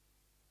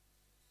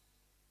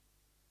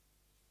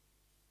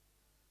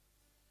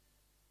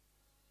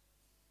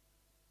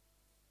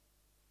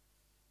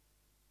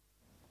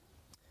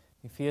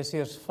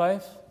Efesiërs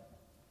 5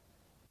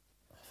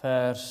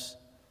 vers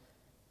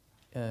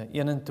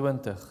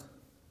 21.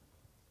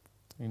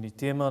 En die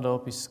tema daar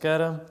op die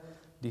skerm,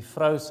 die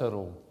vrou se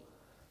rol.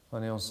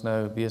 Wanneer ons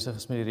nou besig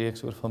is met die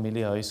reeks oor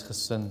familie, huis,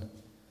 gesin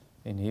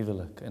en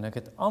huwelik. En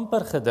ek het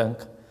amper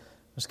gedink,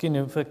 miskien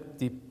hoef ek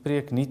die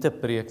preek nie te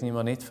preek nie,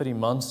 maar net vir die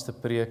mans te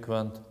preek,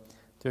 want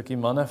toe ek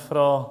die manne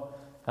vra,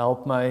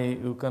 help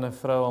my, hoe kan 'n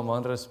vrou 'n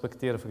man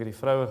respekteer, of ek het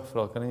die vroue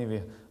gevra, kan nie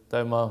weet,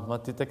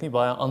 maar toe het ek nie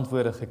baie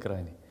antwoorde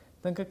gekry nie.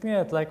 Dink ek nie,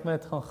 het lyk my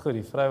het gaan goed,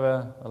 die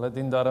vroue, hulle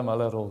doen daarom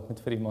hulle rol, ek moet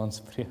vir die man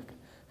spreek.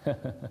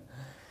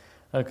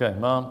 Okay,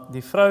 maar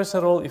die vrou se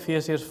rol,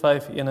 Efesiërs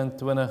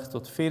 5:21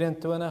 tot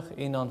 24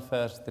 en dan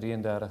vers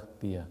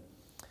 33b.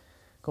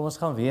 Kom ons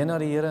gaan weer na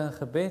die Here in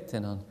gebed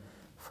en dan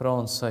vra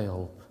ons sy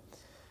hulp.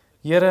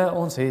 Here,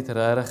 ons het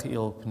regtig U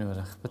hulp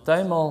nodig.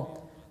 Partymal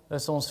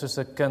is ons soos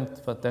 'n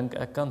kind wat dink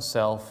ek kan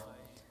self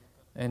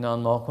en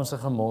dan maak ons 'n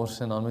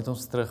gemors en dan moet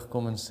ons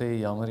terugkom en sê,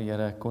 jammer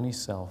Here, ek kon nie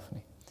self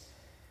nie.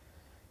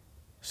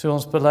 So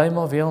ons bely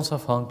maar weer ons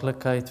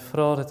afhanklikheid,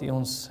 vra dat U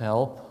ons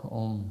help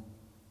om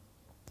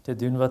te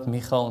doen wat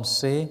Micha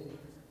ons sê,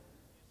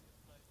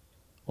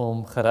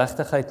 om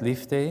geregtigheid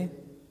lief te hê,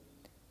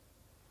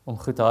 om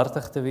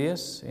goedhartig te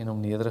wees en om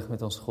nederig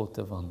met ons God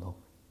te wandel.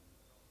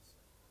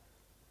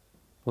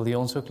 Wil U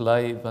ons ook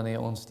lei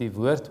wanneer ons die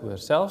woord hoor,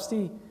 selfs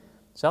die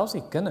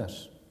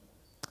kinders.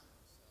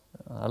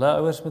 Hulle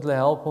ouers moet hulle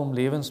help om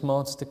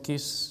lewensmaats te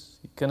kies.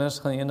 Die kinders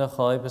gaan eendag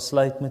daai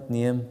besluit moet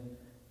neem.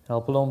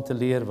 Help hulle om te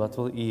leer wat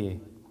wil U hê.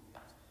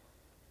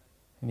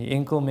 En die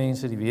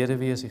enkelmense, die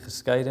weduwees, die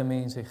geskeide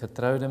mense, die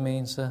getroude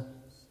mense,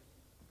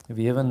 die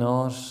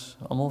weewenaars,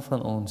 almal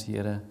van ons,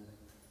 Here,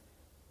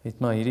 het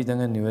maar hierdie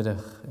dinge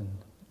nodig en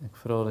ek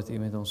vra dat U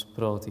met ons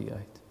praat hier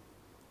uit.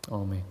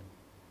 Amen.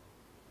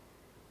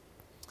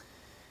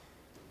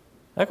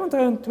 Ek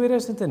onthou in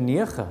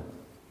 2009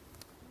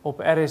 op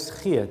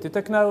RSG, toe het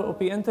ek nou op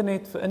die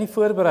internet in die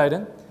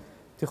voorbereiding,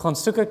 toe gaan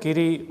soek ek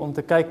hierdie om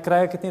te kyk,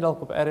 kry ek dit nie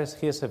dalk op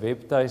RSG se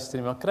webtuiste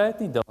nie, maar kry dit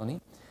nie daar nie.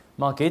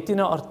 Maar ek het hier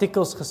nou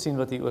artikels gesien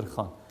wat hier oor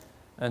gaan.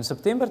 In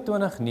September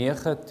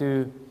 2009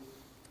 toe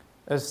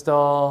is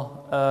daar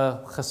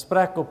 'n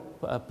gesprek op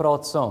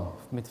Praat Saam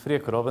met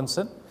Freek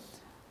Robinson.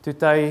 Toe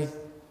het hy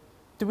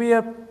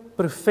 2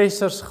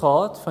 professors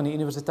gehad van die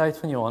Universiteit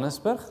van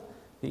Johannesburg.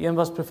 Die een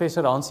was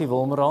professor Hansie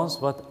Wolmerans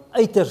wat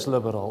uiters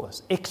liberaal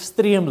is,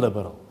 ekstreem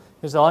liberaal.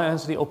 Dis daai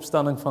eens die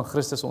opstanding van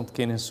Christus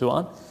ontken en so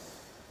aan.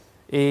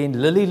 En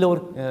Lily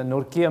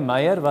Norke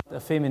Meyer wat 'n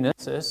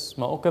feminis is,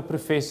 maar ook 'n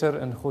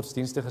professor in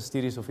godsdienstige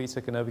studies of iets,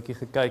 ek het nou 'n bietjie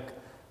gekyk,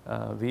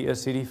 wie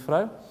is hierdie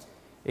vrou?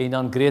 En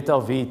dan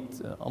Greta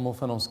Wiedt, almal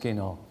van ons ken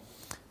haar.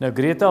 Nou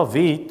Greta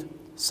Wiedt,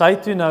 sy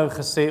het toe nou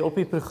gesê op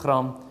die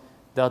program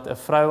dat 'n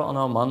vrou aan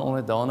haar man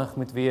onderdanig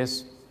moet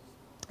wees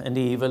in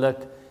die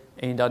huwelik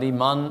en dat die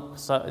man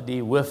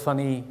die hoof van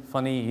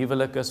die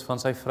huwelik is, van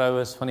sy vrou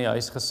is, van die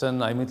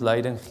huisgesin, hy moet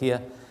leiding gee.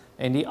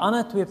 En die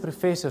ander 2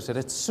 professors het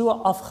dit so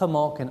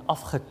afgemaak en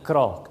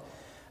afgekraak.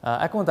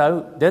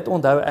 Dit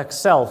onthou ek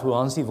self, hoe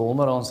Hansie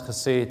Wolmerans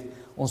gesê het,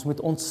 ons moet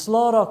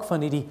ontslaa raak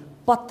van hierdie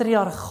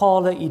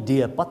patriargale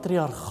idee,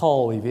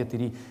 patriargaal, jy weet,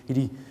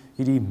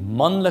 hierdie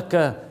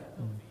manlike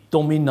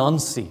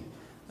dominansie,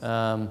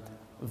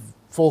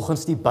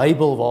 volgens die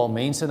Bybel, waar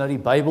mense nou die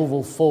Bybel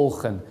wil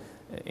volg,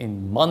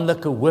 en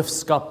manlike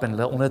hoofskap, en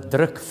hulle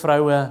onderdruk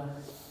vroue,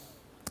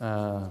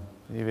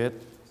 jy weet,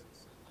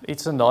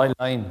 iets in daai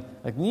lyn.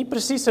 Ek nie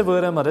presiese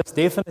woorde, maar dit is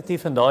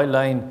definitief in daai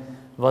lyn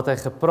wat hy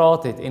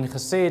gepraat het en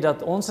gesê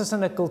dat ons is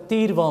in 'n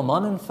kultuur waar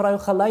man en vrou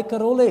gelyke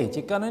rolle het.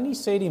 Jy kan nou nie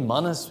sê die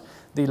man is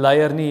die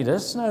leier nie.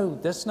 Dis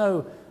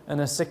nou in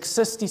 'n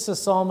seksistiese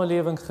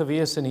samelewing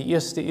gewees in die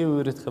 1ste eeu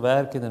hoe dit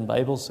gewerk het in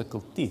Bybelse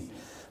kultuur.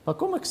 Maar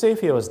kom ek sê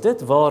vir jou, as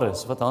dit waar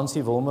is wat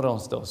Hansie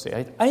Wolmerans daar sê,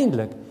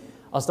 uiteindelik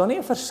as daar nie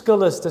 'n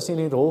verskil is tussen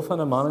die rol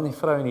van 'n man en die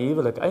vrou in die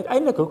huwelik,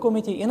 uiteindelik, hoekom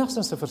het jy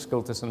enigstens 'n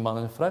verskil tussen man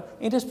en vrou?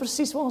 En dis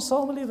presies waar ons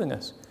samelewing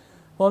is.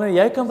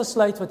 Wanneer jy kan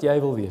besluit wat jy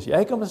wil wees.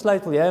 Jy kan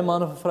besluit, wil jy 'n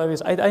man of 'n vrou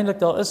wees? Uiteindelik,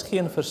 daar is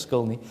geen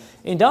verskil nie.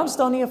 En dan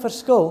staan nie 'n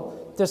verskil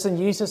tussen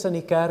Jesus en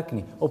die kerk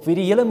nie, op wie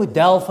die hele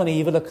model van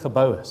die huwelik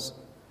gebou is.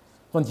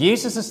 Want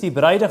Jesus is die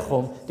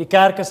bruidegom, die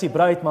kerk is die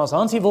bruid, maar as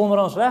Hansie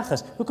Wolmerans weg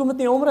is, hoekom dit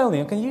nie omruil nie?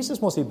 Dan kan Jesus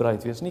mos die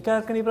bruid wees, en die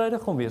kerk kan die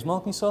bruidegom wees,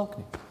 maak nie saak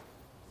nie.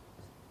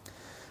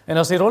 En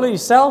as die rolle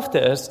dieselfde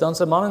is, dan is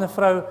 'n man en 'n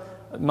vrou,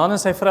 man en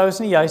sy vrou is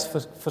nie juist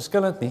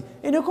verskillend nie.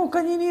 En hoekom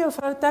kan jy nie jou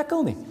vrou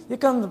tackle nie? Jy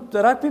kan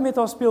rugby met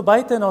haar speel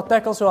buite en haar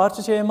tackle so hard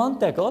soos jy 'n man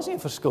tackle. Daar's nie 'n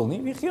verskil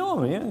nie. Wie gee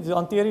hom? Jy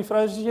hanteer die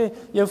vrou soos jy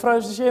jou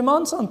vrou soos jy 'n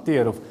man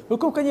hanteer. Of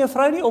hoekom kan jy 'n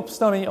vrou nie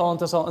opstaan in die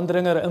aand as 'n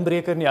indringer, 'n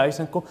inbreker in die huis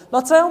inkom?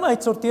 Laat sy hom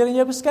uitsorteer en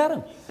jou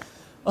beskerm.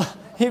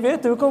 Jy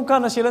weet, hoekom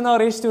kan as jy na 'n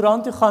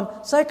restaurant toe gaan,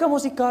 sy kan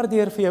mos die kar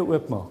deur vir jou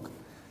oopmaak.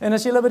 En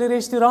as jy by die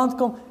restaurant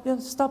kom, jy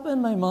stap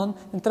in my man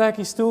en trek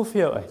die stoel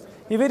vir jou uit.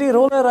 Jy weet die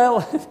rolle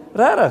ruil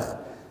regtig.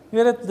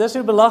 Jy weet dis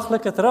hoe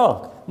belaglik dit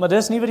raak, maar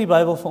dis nie wat die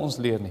Bybel vir ons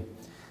leer nie.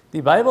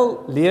 Die Bybel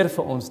leer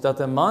vir ons dat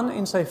 'n man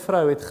en sy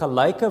vrou het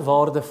gelyke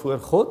waarde voor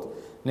God,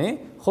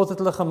 God het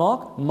hulle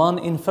gemaak, man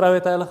en vrou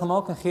het hy hulle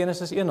gemaak in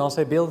Genesis 1, na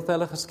sy beeld het hy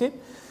hulle geskep.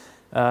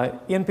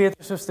 1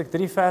 Petrus hoofstuk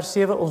 3 vers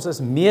 7, ons is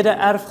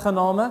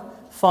mede-erfgename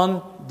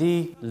van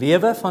die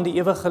lewe, van die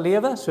ewige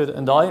lewe, so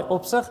in daai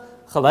opsig,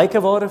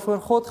 gelyke waarde voor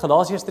God.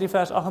 Galasiërs 3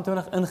 vers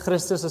 28, in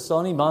Christus is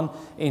daar nie man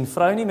en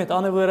vrou nie, met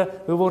ander woorde,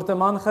 hoe word 'n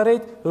man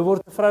gered, hoe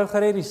word 'n vrou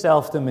gered,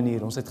 dieselfde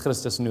manier, ons het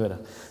Christus nodig.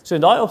 So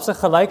in daai opsig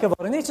gelyke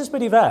waarde, net soos by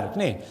die werk,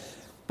 nê.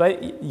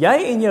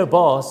 Jy en jou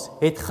baas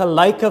het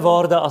gelyke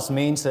waarde as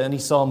mense in die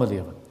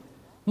samelewing.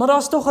 Maar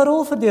daar's tog 'n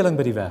rolverdeling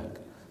by die werk.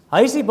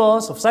 Hy is die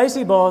baas of sy is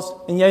die baas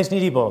en jy is nie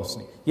die baas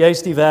nie. Jy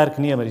is die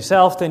werknemer,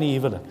 dieselfde in die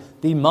huwelik.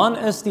 Die man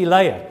is die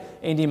leier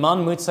en die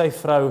man moet sy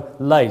vrou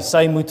lei,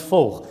 sy moet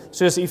volg.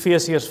 Soos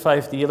Efesiërs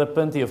 5, die hele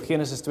punt hier, of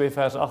Genesis 2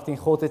 vers 18,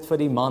 God het vir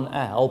die man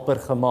 'n helper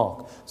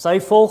gemaak. Sy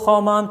volg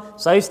haar man,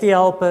 sy is die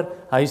helper,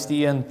 hy is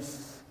die een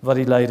wat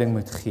die leiding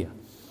moet gee.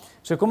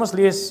 So kom ons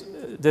lees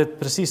dit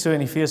presies so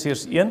in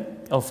Efesiërs 1,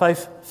 of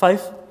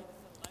 5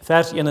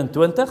 vers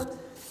 21.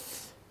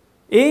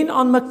 En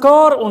aan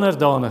mekaar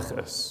onderdanig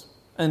is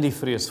in die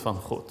vrees van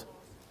God.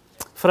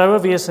 Vroue,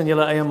 wees aan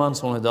julle eie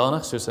mans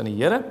onderdanig, soos aan die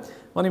Here,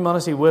 want die man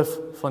is die hoof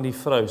van die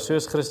vrou,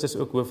 soos Christus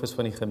ook hoof is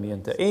van die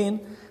gemeente, en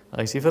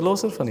hy is die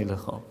verlosser van die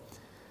liggaam.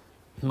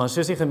 Maar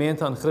soos die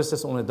gemeente aan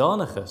Christus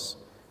onderdanig is,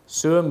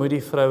 so moet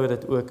die vroue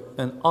dit ook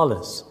in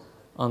alles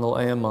aan hul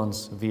eie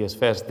mans wees.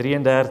 Vers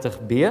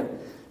 33b,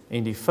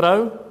 en die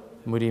vrou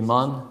moet die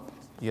man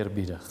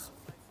eerbiedig.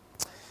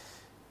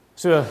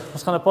 So,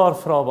 ons gaan 'n paar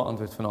vrae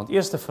beantwoord vanaand.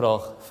 Eerste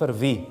vraag, vir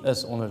wie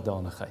is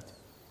onderdanigheid?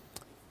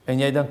 En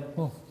jy dink,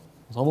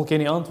 ons almal ken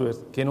die antwoord,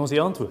 ken ons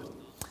die antwoord.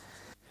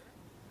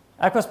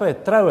 Ek was by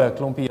 'n troue 'n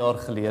klompie jaar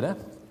gelede,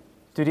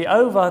 toe die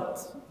ou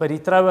wat by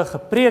die troue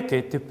gepreek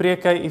het, toe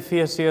preek hy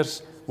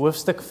Efesiërs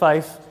hoofstuk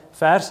 5,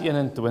 vers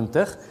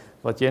 21,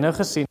 wat jy nou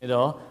gesien het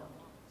daar,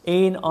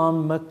 en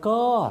aan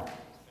mekaar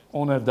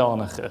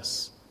onderdanig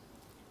is,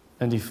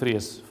 in die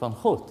vrees van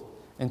God.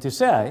 En toe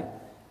sê hy,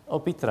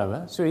 op die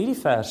troue, so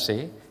hierdie vers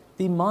sê,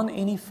 die man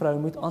en die vrou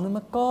moet aan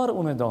mekaar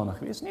onderdanig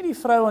wees. Nie die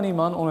vrou aan die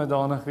man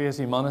onderdanig wees,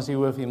 die man is die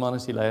hoof, die man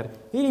is die leier.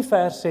 Hierdie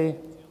vers sê,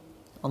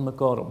 aan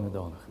mekaar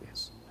onderdanig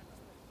wees.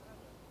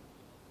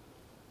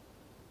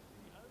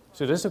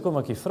 So dis hoekom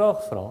ek die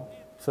vraag vra,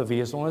 vir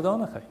wie is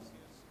onderdanigheid?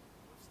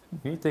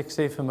 Die teks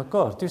sê vir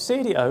mekaar. Toe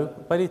sê die ou,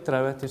 by die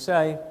troue, toe sê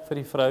hy vir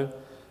die vrou,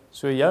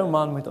 so jou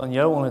man moet aan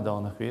jou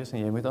onderdanig wees, en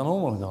jy moet aan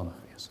hom onderdanig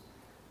wees.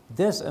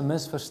 Dis 'n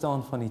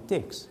misverstaan van die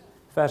teks.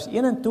 Vers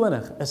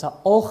 21 is 'n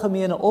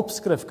algemene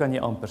opskrif, kan jy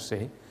amper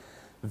sê.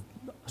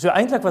 So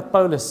eintlik wat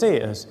Paulus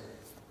sê is,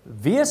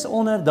 wees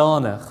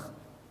onderdanig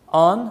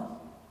aan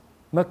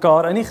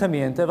mekaar in die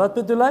gemeente. Wat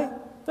bedoel hy?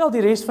 Wel,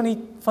 die res van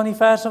die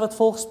verse wat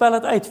volg spel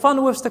dit uit, van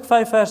hoofstuk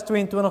 5 vers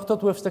 22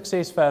 tot hoofstuk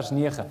 6 vers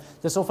 9.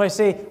 Dis of hy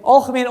sê,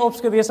 algemene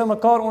opskrif, wees aan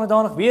mekaar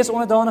onderdanig, wees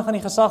onderdanig aan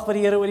die gesag wat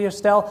die Here oor jou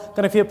stel.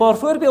 Kan ek vir jou 'n paar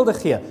voorbeelde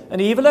gee? In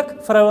die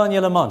huwelik, vroue aan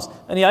julle mans.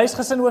 In die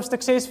huisgesin,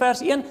 hoofstuk 6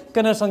 vers 1,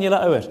 kinders aan julle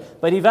ouers.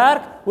 By die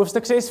werk,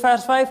 hoofstuk 6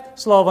 vers 5,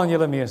 slawe aan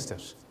julle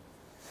meesters.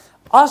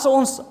 As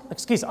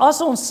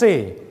ons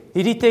sê,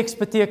 hierdie teks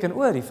beteken,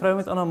 die vrou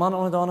moet aan haar man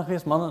onderdanig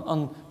wees, man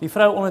aan die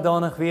vrou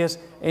onderdanig wees,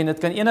 en dit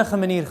kan enige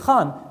manier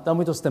gaan, dan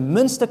moet ons ten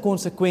minste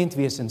konsekwent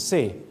wees en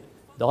sê,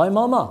 daai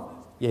mamma,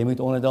 jy moet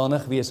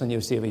onderdanig wees aan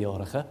jou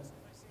 7-jarige.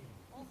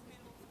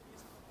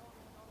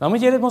 Dan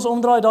moet jy dit ons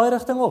omdraai daai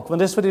rigting ook, want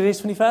dis vir die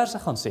res van die verse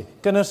gaan sê,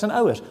 kinders en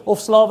ouers, of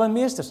slawe en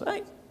meesters.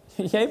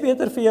 Jy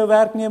beter vir jou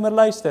werknemer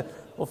luister,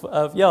 of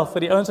vir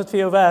die ouens wat vir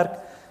jou werk,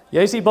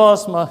 jy is die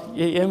baas, maar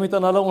jy moet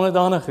aan hulle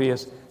onderdanig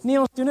wees. Nee,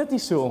 ons doen dit nie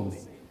so om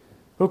nie.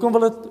 Hoekom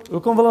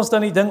wil ons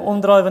dan die ding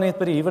omdraai wanneer dit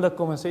by die huwelik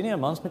kom en sê, nee,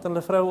 mans met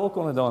hulle vroue ook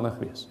onderdanig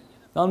wees?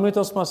 Dan moet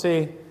ons maar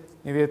sê,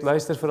 jy weet,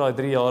 luister vir daai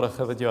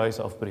 3-jarige wat jou huis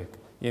afbreek.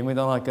 Jy moet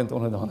aan daai kind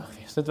onderdanig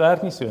wees. Dit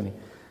werk nie so nie.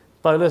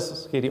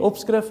 Paulus gee die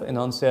opskrif en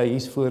dan sê hy,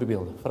 hier's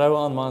voorbeelde. Vroue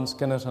aan mans,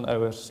 kinders aan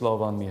ouers,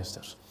 slawe aan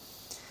meesters.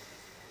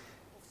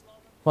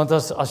 Want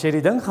as jy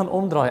die ding gaan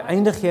omdraai,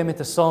 eindig jy met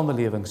 'n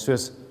samelewing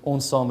soos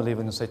ons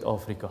samelewing in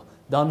Suid-Afrika.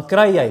 Dan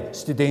kry jy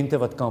studente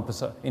wat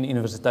kampusse en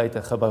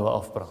universiteite geboue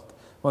afbrand.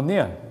 Want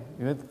nee,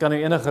 jy weet, kan in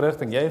enige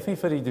rigting, jy hoef nie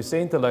vir die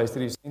dosente luister,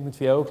 die dosent moet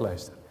vir jou ook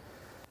luister.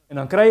 En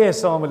dan kry jy 'n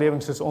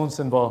samelewing soos ons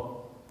in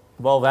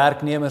waar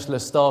werknemers hulle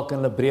staak en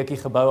hulle breek die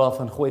gebou af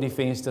en gooi die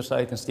vensters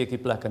uit en steek die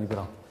plek aan die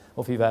brand,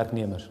 of die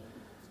werknemers.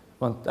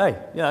 Want,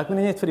 ek moet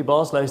nie net vir die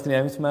baas luister nie,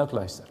 hy moet vir my ook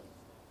luister.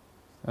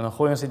 En dan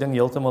gooi ons die ding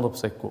heeltemal op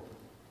sy kop.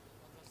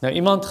 Nou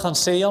iemand gaan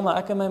sê, ja, maar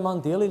ek en my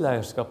man deel die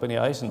leierskap in die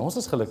huis en ons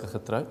is gelukkig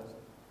getroud.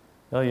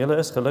 Ja, julle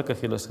is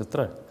gelukkig, julle is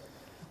getroud.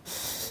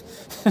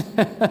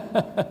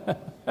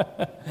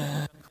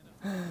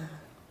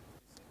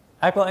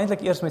 Ek wil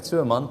eintlik eers met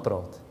so 'n man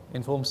praat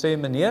en vir hom sê,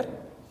 meneer,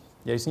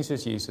 jy is nie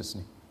soos Jesus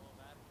nie.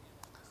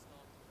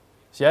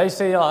 As jy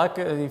sê,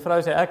 die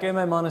vrou sê, ek en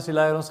my man is die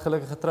leier, ons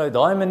gelukkig getroud.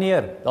 Daai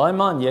meneer, daai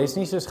man, jy is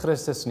nie soos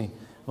Christus nie.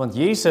 Want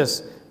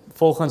Jesus,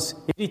 volgens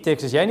hierdie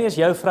teks, as jy nie as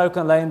jou vrou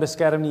kan lei en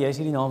beskerm nie, jy is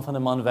nie die naam van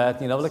 'n man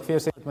werd nie. Dan wil ek vir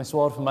jou sê, dat my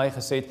swaar vir my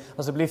gesê het,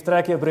 asseblief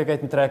trek jou broek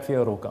uit en trek vir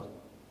jou rok aan.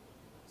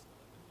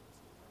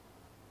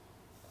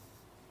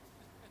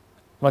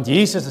 Want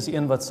Jesus is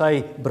een wat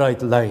sy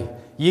bruid lei.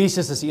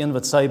 Jesus is een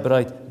wat sy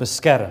bruid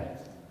beskerm.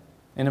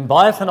 En in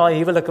baie van daai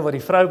huwelike waar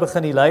die vrou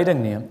begin die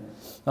leiding neem,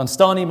 dan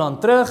staan die man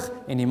terug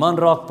en die man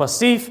raak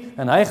passief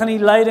en hy gaan nie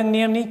leiding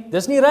neem nie.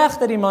 Dis nie reg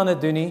dat die man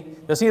dit doen nie.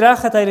 Dis nie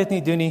reg dat hy dit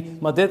nie doen nie,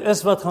 maar dit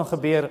is wat gaan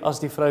gebeur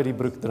as die vrou die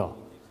broek dra.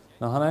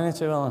 Dan gaan hy net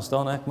sê, wel, dan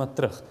staan ek maar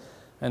terug.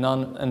 En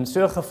dan in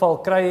so 'n geval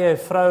kry jy 'n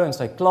vrou en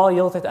sy kla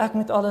heeltyd, ek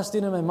moet alles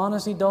doen en my man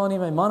is nie daar nie,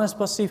 my man is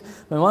passief,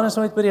 my man is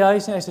nooit by die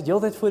huis nie, hy sit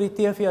heeltyd voor die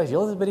TV, hy is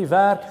heeltyd by die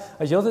werk,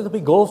 hy is heeltyd op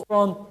die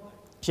golfbaan,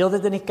 hy is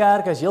heeltyd in die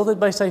kerk, hy is heeltyd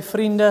by sy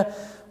vriende.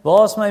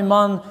 Waar is my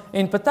man?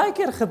 En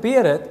partykeer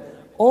gebeur dit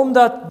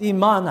omdat die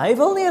man, hy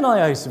wil nie in daai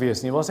huis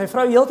wees nie, waar sy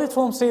vrou heeltyd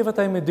vir hom sê wat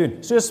hy moet doen.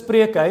 So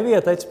Spreuke, hy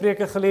weet, hy het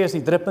Spreuke gelees,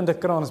 die druppende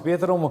kraan, is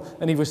beter om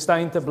in die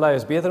woestyn te bly,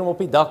 is beter om op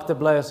die dak te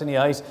bly as in die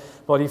huis,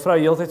 waar die vrou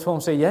heeltyd vir hom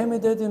sê, jy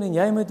moet dit doen en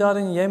jy moet dat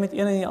doen en jy moet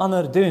een en die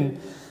ander doen.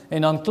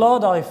 En dan kla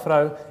daai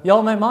vrou,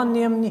 ja, my man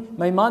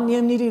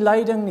neem nie die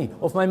leiding nie,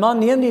 of my man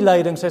neem die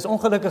leiding, sy is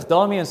ongelukkig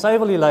daarmee en sy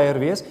wil die leier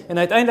wees, en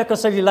uiteindelik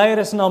as sy die leier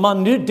is en haar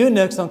man nu doen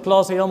niks, dan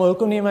kla sy, ja, maar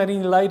hoekom neem hy nie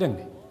die leiding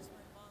nie?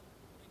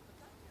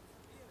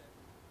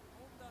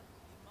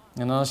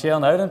 En dan as jy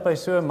aanhoudend by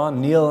so 'n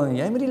man neel en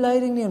jy moet die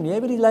leiding neem,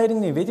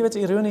 weet jy wat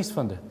is ironies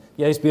van dit?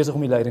 Jy is besig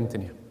om die leiding te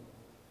neem.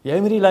 Jy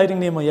moet die leiding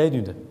neem, maar jy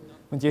doen dit.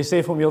 Want jy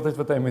sê vir hom heeltyd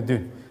wat hy moet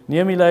doen.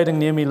 Neem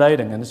die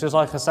leiding. En soos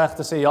daai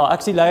gesegde sê, ja, ek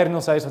is die leier in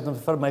ons huis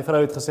wat my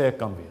vrou het gesê ek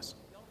kan wees.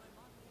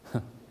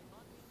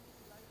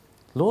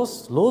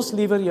 Los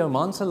liewer jou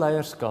man se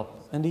leierskap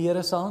in die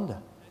Here se hande.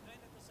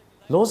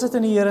 Los dit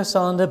in die Here se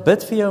hande,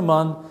 bid vir jou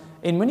man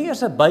en moenie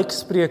eers 'n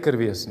buikspreker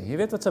wees nie. Jy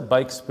weet wat 'n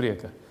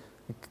buikspreker?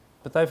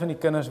 Party van die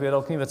kinders weet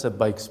dalk nie wat 'n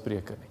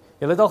buikspreker nie.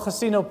 Jy het al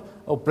gesien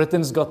op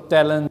Britain's Got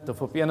Talent of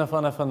op een of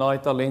ander van daai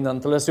talent, dan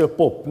hulle so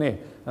pop, nê.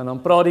 En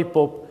dan praat die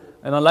pop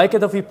en dan lyk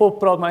dit of die pop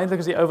praat, maar eintlik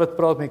is die ou wat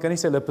praat, maar jy kan nie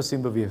sy lippe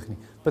sien beweeg nie.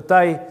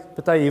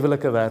 Party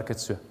huwelike werk dit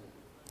so.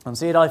 Dan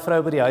sê daai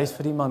vrou by die huis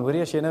vir die man, hoor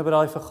jy, as jy nou by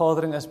daai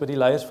vergadering is, by die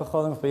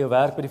leiersvergadering of by jou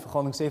werk by die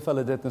vergadering, sê vir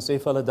hulle dit en sê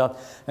vir hulle dat.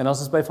 En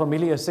as ons by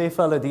familie is, sê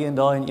vir hulle die en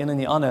daai en een en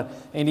die ander.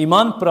 En die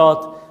man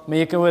praat, maar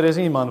jy kan hoor, dis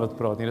nie die man wat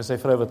praat nie, dis sy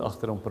vrou wat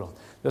agter hom praat.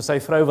 Dis sy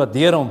vrou wat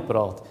deur hom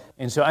praat.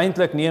 En so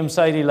eintlik neem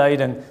sy die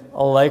leiding,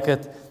 al lyk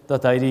dit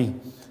dat hy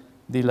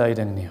die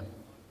leiding neem.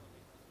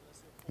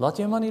 Laat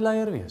jou man die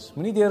leier wees.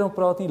 Moenie deur hom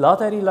praat nie, laat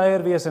hy die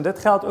leier wees. En dit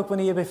geld ook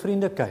wanneer jy by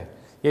vriende kuier.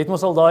 Jy het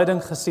mos al daai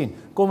ding gesien.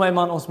 Kom my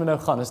man, ons moet nou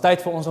gaan. Dis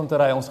tyd vir ons om te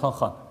ry, ons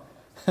gaan.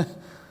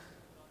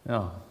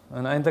 Ja,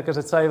 en eintlik is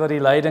dit sy wat die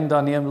leiding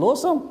dan neem.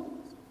 Los hom.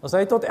 As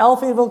hy tot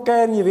 11 uur wil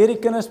kuier en jy weet die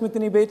kinders moet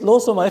in die bed,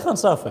 los hom, hy gaan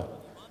suffer.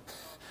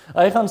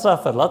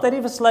 Laat hy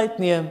die besluit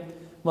neem,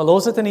 maar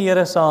los dit in die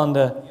Here se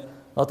hande.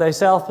 Laat hy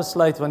self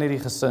besluit wanneer die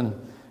gesin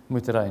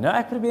moet ry. Nou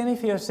ek probeer nie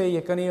vir jou sê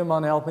jy kan nie jou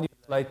man help met die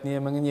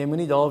besluitneming en jy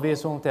moenie daar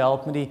wees om te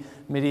help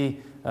met die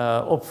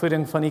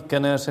opvoeding van die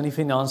kinders en die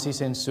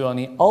finansies en so aan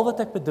nie. Al wat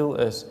ek bedoel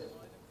is,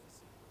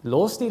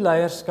 los die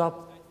leierskap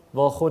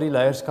waar God die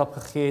leierskap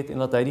gegee het en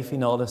laat hy die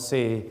finale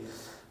sê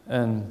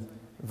in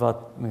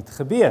wat moet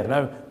gebeur.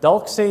 Nou,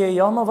 dalk sê jy,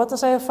 ja, maar wat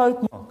as hy 'n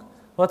fout maak?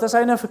 Wat as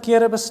hy nou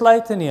verkeerde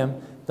besluite neem?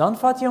 Dan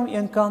vat jy hom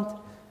een kant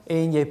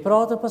en jy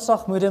praat op 'n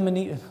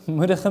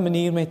sagmoedige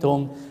manier met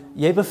hom.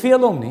 Jy beveel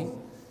hom nie,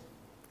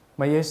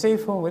 maar jy sê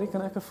vir hom, hoorie,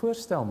 kan ek 'n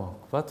voorstel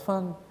maak? Wat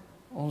van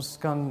ons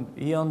kan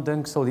hieraan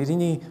dink, sal hierdie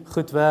nie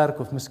goed werk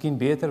of miskien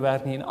beter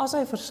werk nie. En as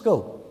hy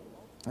verskil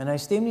en hy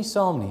stem nie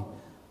saam nie,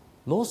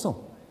 los hom.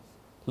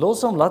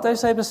 Laat hy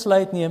sy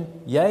besluit neem.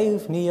 Jy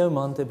hoef nie jou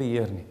man te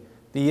beheer nie.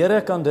 Die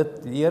Here kan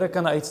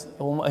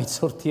hom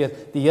uitsorteer.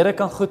 Die Here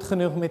kan goed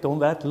genoeg met hom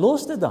werk.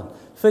 Los dit dan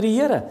vir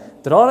die Here.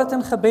 Dra dit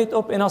in gebed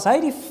op en as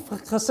hy die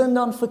gesin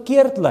dan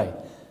verkeerd lei,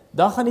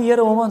 dan gaan die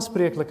Here hom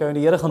aanspreeklik hou en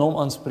die Here gaan hom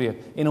aanspreek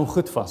en hom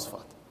goed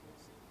vasvat.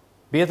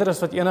 Beter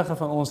as wat enige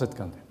van ons dit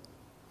kan doen.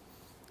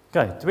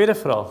 OK, tweede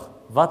vraag,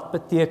 wat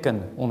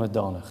beteken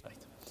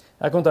onderdanigheid?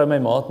 Ek onthou my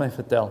ma het my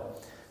vertel,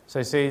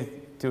 sy sê,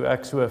 toe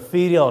ek so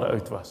 4 jaar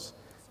oud was,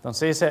 dan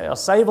sê sy,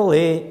 as sy wil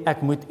hê,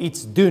 ek moet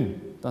iets doen,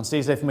 dan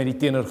sê sy vir my die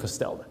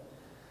teenoorgestelde.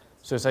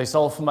 So sy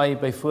sal vir my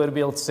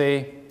byvoorbeeld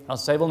sê,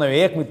 as sy wil nou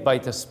hê, ek moet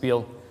buite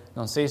speel,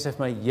 dan sê sy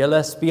vir my,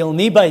 julle speel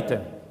nie buite,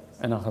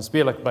 en dan gaan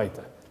speel ek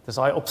buite. Dis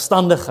daai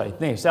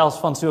opstandigheid, nee, selfs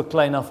van so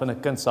klein af in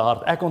 'n kind se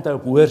hart. Ek onthou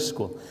op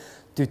hoërskool,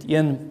 toe het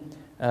een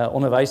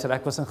onderwyser,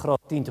 ek was in graad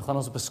 10, toe gaan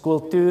ons op 'n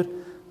skooltoer,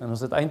 en ons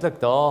het eintlik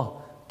daar,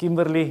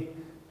 Kimberley,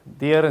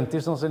 deur, en toe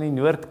is ons in die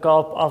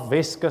Noord-Kaap af,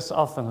 Weskus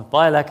af, en 'n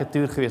baie lekker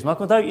toer gewees, maar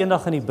ek onthou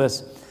eendag in die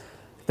bus,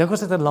 ek dink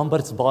ons het in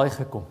Lamberts Baai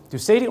gekom, toe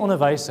sê die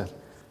onderwyser,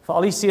 vir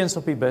al die seuns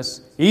op die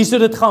bus, hier sou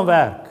dit gaan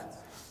werk,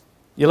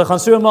 julle gaan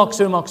so maak,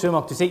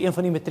 toe sê een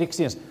van die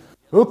matriekseuns,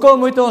 hoekom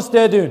moet ons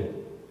dit doen?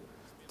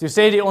 Toe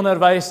sê die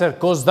onderwyser,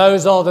 'cause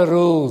those are the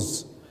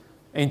rules.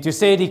 En toe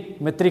sê die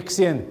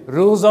matriekseun,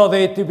 rules are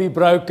there to be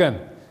broken.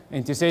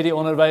 En toe sê die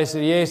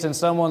onderwyser, yes, and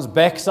someone's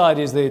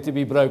backside is there to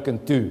be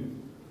broken too.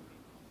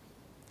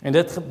 En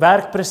dit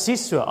werk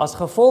presies so, as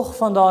gevolg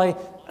van daai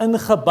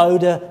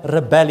ingeboude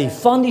rebellie,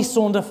 van die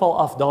sondeval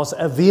af, daar's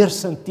 'n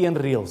weerstand teen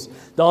reëls,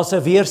 daar's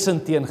 'n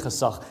weerstand teen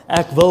gesag,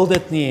 ek wil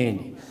dit nie hê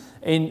nie.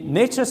 En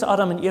net soos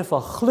Adam en Eva,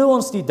 glo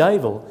ons die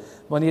duiwel,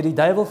 wanneer die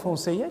duiwel vir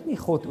ons sê, jy het nie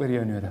God oor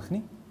jou nodig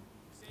nie.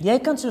 Jy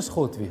kan soos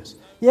God wees.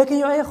 Jy kan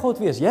jou eie God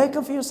wees. Jy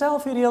kan vir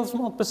jouself die reëls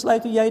maak,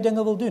 besluit hoe jy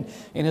dinge wil doen.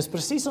 En is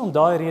presies om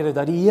daai rede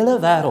dat die hele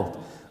wêreld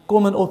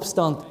kom in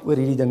opstand oor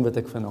hierdie ding wat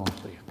ek vanaand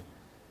preek.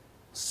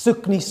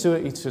 Soek nie so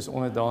iets soos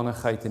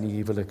onderdanigheid in die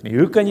huwelik nie.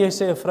 Hoe kan jy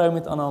sê 'n vrou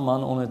moet aan haar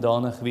man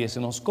onderdanig wees?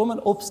 En ons kom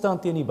in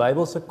opstand teen die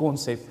Bybelse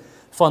konsep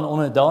van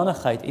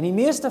onderdanigheid. En die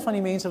meeste van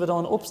die mense wat daar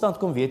in opstand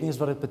kom, weet nie eens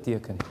wat dit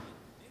beteken nie.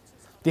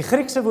 Die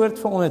Griekse woord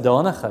vir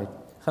onderdanigheid,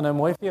 gaan nou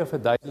mooi vir jou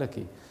verduidelik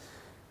hier.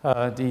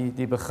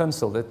 Die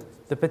beginsel,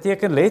 dit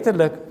beteken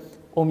letterlik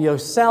om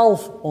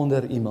jouself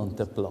onder iemand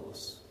te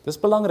plaas. Dis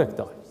belangrik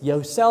daai,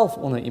 jouself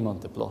onder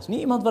iemand te plaas. Nie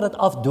iemand wat dit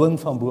afdwing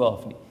van bo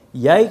af nie.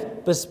 Jy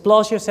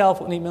plaas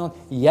jouself onder iemand,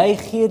 jy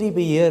gee die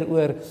beheer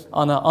oor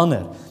aan 'n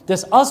ander.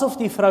 Dis asof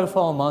die vrou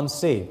vir haar man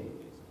sê,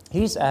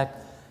 hier's ek,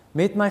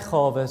 met my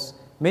gawes,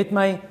 met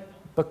my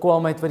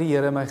bekwaamheid wat die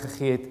Here my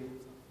gegee het,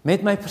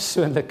 met my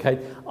persoonlikheid,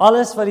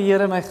 alles wat die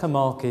Here my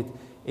gemaak het,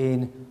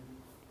 en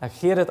ek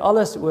gee dit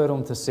alles oor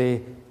om te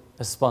sê,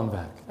 'n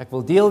spanwerk. Ek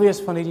wil deel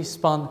wees van hierdie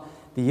span.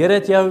 Die Here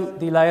het jou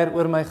die leier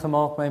oor my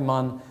gemaak, my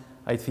man.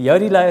 Hy het vir jou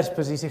die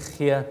leiersposisie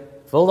gegee.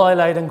 Ek wil daai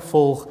leiding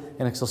volg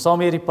en ek sal saam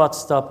met hierdie pad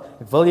stap.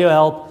 Ek wil jou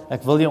help,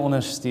 ek wil jou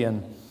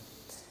ondersteun.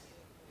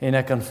 En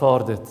ek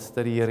aanvaar dit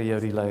dat die Here jou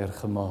die leier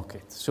gemaak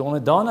het. So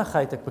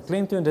onderdanigheid, ek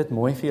beklemtoon dit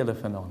mooi vir julle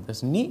vanaand.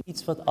 Dis nie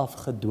iets wat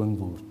afgedwing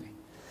word nie.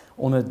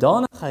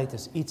 Onderdanigheid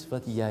is iets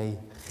wat jy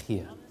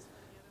gee.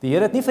 Die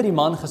Here het nie vir die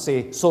man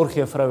gesê, sorg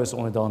jou vrou is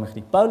onderdanig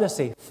nie. Paulus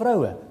sê,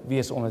 vroue,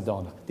 wees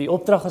onderdanig. Die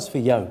opdrag is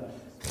vir jou.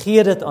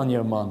 Gee dit aan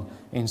jou man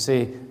en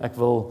sê, ek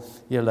wil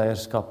jou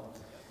leierskap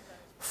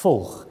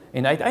volg.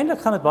 En uiteindelik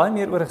gaan dit baie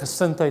meer oor 'n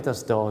gesindheid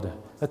as dade.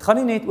 Dit gaan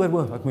nie net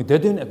oor, ek moet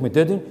dit doen, ek moet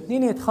dit doen. Nee,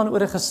 dit gaan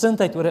oor 'n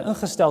gesindheid, oor 'n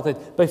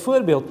ingesteldheid.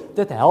 Byvoorbeeld,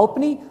 dit help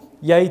nie,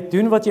 jy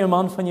doen wat jou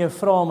man van jou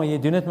vra, maar jy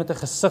doen dit met 'n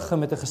gesig,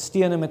 met 'n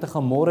gesteene, met 'n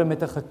gemorre,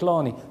 met 'n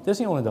gekla nie. Dis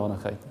nie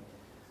onderdanigheid nie.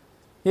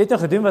 Jy het nou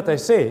gedoen wat hy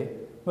sê,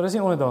 maar dis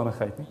nie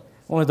onderdanigheid nie.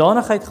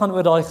 Onderdanigheid gaan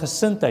oor daai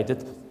gesindheid.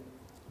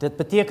 Dit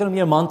beteken om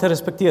jou man te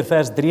respekteer,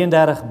 vers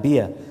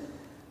 33b,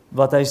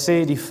 wat hy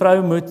sê, die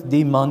vrou moet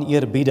die man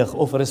eerbiedig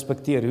of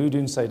respekteer. Hoe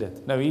doen sy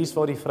dit? Nou hier is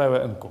waar die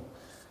vroue inkom.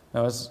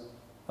 Nou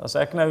as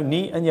ek nou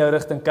nie in jou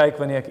rigting kyk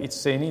wanneer ek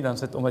iets sê nie, dan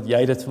is dit omdat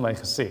jy dit vir my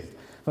gesê het.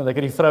 Want ek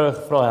het die vroue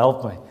gevra,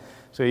 help my.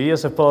 So hier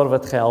is 'n paar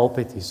wat gehelp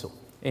het hierso.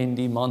 En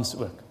die mans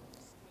ook.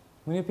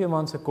 Moenie op jou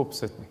man se kop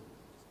sit nie.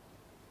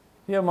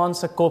 Jou man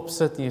se kop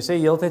sit en jy sê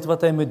heeltyd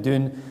wat hy moet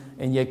doen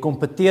en jy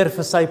kompeteer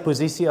vir sy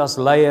posisie as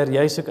leier,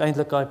 jy soek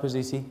eintlik daai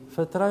posisie.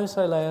 Vertrou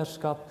sy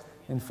leierskap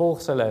en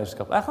volg sy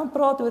leierskap. Ek gaan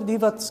praat oor die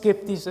wat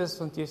skepties is,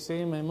 want jy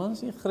sê my man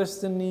is nie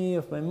Christen nie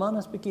of my man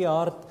is bietjie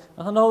hard.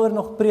 Ek gaan daaroor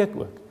nog preek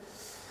ook.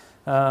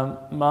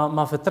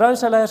 Maar vertrou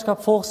sy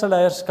leierskap, volg sy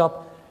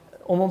leierskap.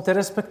 Om hom te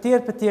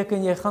respekteer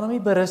beteken jy gaan hom nie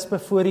berisp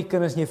voor die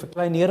kinders, jy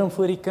verkleineer hom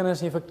voor die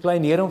kinders, jy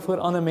verkleineer hom voor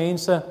ander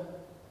mense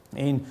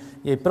en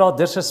jy praat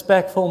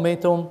disrespekvol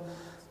met hom.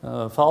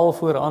 Veral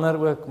voor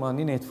ander ook, maar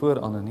nie net voor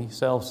ander nie,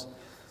 selfs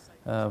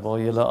waar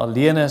jy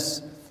alleen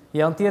is.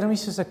 Jy hanteer hom nie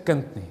soos 'n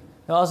kind nie.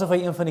 Ja, asof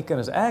hy een van die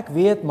kinders. Ek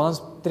weet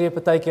mans tree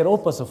partykeer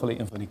op asof hulle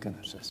een van die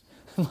kinders is.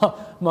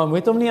 maar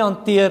moet hom nie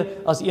hanteer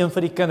as een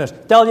van die kinders.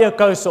 Tel jou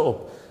kouse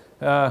op.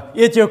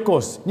 Eet jou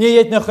kos. Nee, jy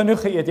het nou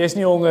genoeg geëet. Jy's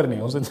nie honger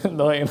nie. Ons het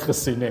daai een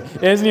gesien nie.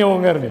 Jy is nie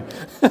honger nie.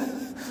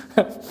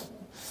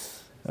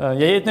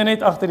 Jy eet nou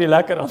net agter die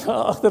lekker aan.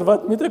 Agter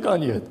wat moet ek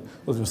aan eet?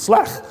 Ons is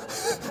sleg.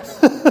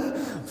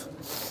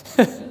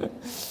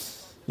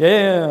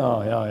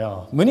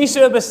 Ja. Moenie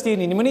so bestuur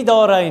nie, moenie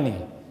daar ry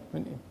nie.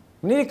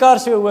 Moenie die kar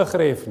so hoog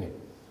ref nie.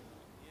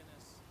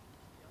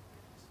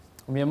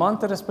 Om jou man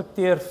te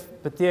respekteer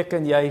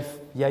beteken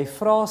jy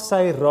vra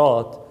sy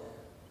raad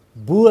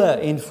bo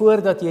en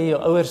voordat jy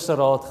jou ouers se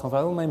raad gaan,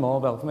 wil my ma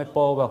bel, my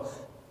pa bel.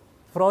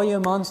 Vra jou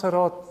man se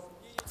raad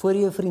voor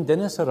jy jou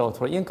vriendinne se raad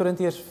vra. 1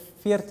 Korintiërs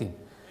 14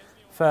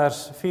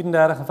 vers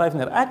 34 en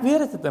 35. Ek weet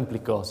dit het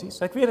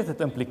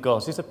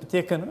implikasies. Dit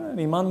beteken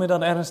die man moet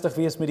dan ernstig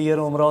wees met die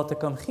Here om raad te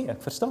kan gee.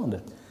 Ek verstaan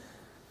dit.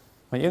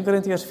 Maar 1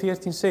 Korintiërs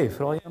 14 sê,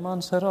 vra jou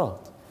man se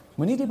raad.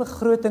 Moenie die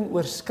begroting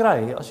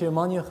oorskry as jou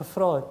man jou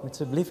gevra het, met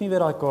asseblief nie weer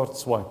daai kaart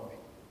swipe nie.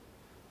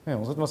 Ja,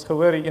 ons het mos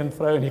gehoor die een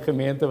vrou in die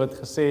gemeente wat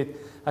gesê het,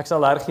 ek is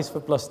allergies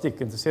vir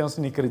plastiek, en toe sê ons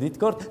in die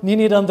kredietkaart,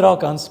 nee, dan dra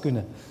ek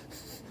handskoene.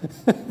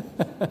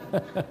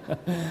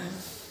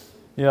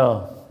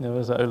 Ja, dit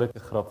was 'n oulike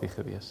grappie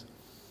geweest.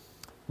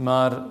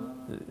 Maar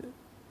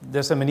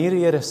dis 'n manier hoe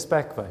jy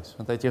respek wys,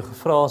 want hy het jou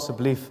gevra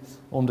asseblief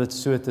om dit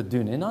so te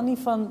doen. En dan nie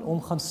van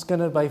om gaan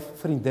skinder by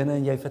vriendinne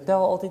en jy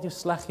vertel altyd hoe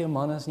sleg jou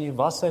man is en jy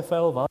was sy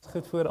vuil, was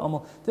goed voor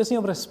almal. Dis nie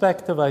om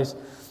respek te wys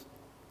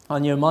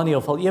aan jou man nie,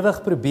 of al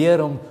ewig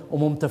probeer om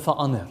hom te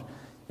verander.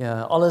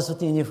 Ja, alles wat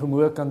jy in jou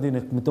vermoë kan doen,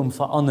 ek moet hom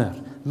verander.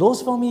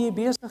 Los waarmee jy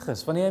besig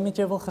is, wanneer hy met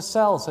jou wil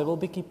gesels, hy wil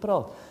bietjie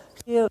praat.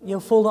 Gee jou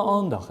volle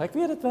aandag. Ek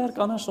weet dit werk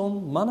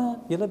andersom, manne,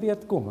 julle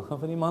beurt kom, ek gaan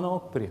van die manne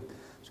ook preek.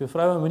 So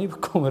vroue moenie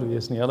bekommer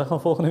wees nie, hulle gaan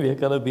volgende week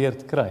hulle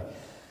beurt kry.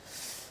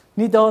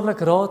 Nie dadelik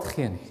raad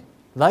gee nie.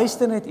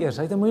 Luister net eers,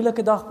 hy het 'n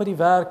moeilike dag by die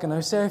werk en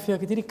nou sê hy vir jou,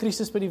 ek het hierdie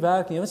krisis by die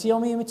werk nie. Jy sê, ja,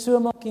 maar jy moet so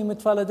maak, jy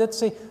moet vir hulle dit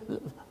sê.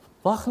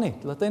 Wag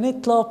net, laat hy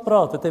net klaar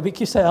praat, dat hy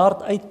bietjie sy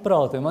hart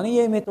uitpraat. En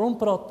wanneer jy met hom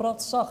praat,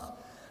 praat sag.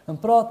 En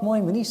praat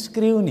mooi, moenie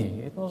skreeu nie.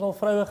 Jy het ons al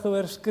vroue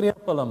gehoor skree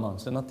op hulle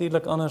mans, en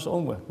natuurlik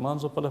andersom ook,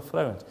 mans op hulle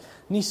vrouens.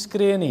 Nie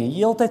skree nie,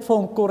 heeltyd vir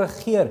hom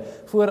korrigeer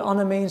voor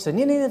ander mense.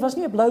 Nee, dit was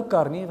nie 'n blou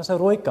kar nie, dit was 'n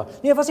rooi kar.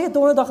 Nee, dit was nie 'n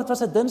donderdag, dit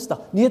was 'n dinsdag.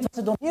 Nee,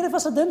 dit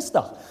was 'n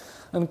dinsdag.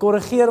 En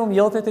korrigeer hom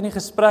heeltyd in die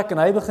gesprek, en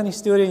hy begin die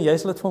storie, en jy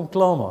sal dit vir hom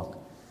klaarmaak.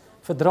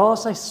 Verdra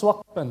sy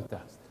swakpunte,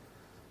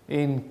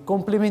 en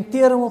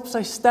komplimenteer hom op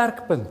sy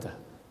sterkpunte.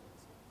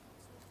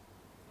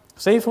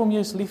 Sê vir hom jy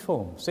is lief vir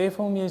hom. Sê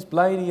vir hom jy is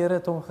bly die Here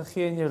het hom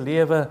gegee in jou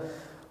lewe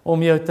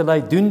om jou te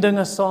lei. Doen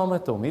dinge saam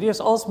met hom. Hierdie is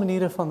als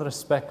maniere van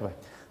respek wys.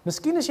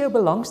 Miskien is jou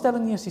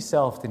belangstelling nie eens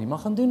dieselfde nie, maar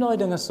gaan doen daai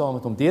dinge saam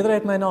met hom. Deidre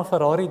het my na 'n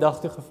Ferrari dag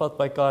toe gevat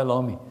by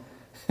Kyalami.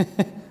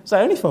 Sy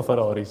hou nie van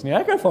Ferraris nie,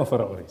 ek hou van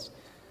Ferraris.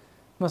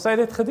 Maar sy het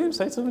dit gedoen,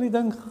 sy het sommer die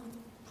ding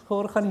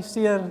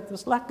georganiseer. Dit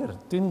was lekker.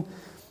 Doen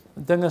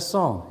dinge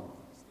saam.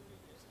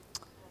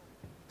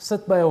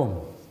 Sit by hom.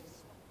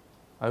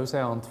 Hou sy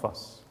hand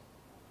vas.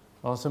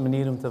 Daar's 'n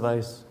manier om te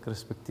wys, ek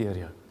respekteer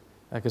jou.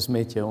 Ek is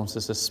met jou, ons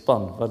is 'n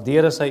span.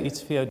 Waardeer as hy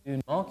iets vir jou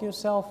doen, maak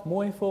jouself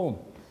mooi vir hom.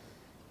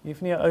 Jy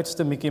hoef nie 'n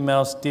oudste Mickey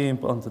Mouse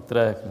teamp aan te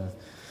trek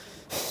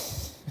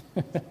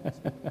nie.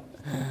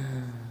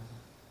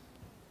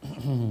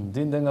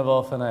 Doen dinge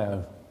waarvan hy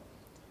hou.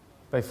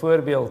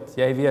 Byvoorbeeld,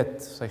 jy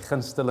weet, sy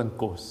gunsteling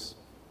kos.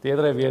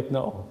 Deedre weet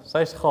nou al,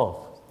 sy's gaaf.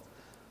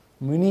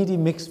 Moenie die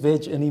mixed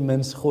veg in die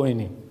mins gooi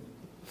nie.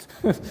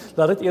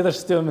 Laat dit eerder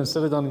stoom en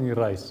sit dit dan in die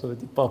rys, sodat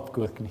die pap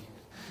kook nie.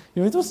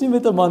 Jy moet ons nie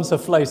met 'n man se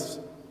vleis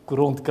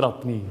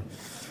rondkrap nie,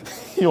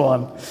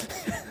 Johan.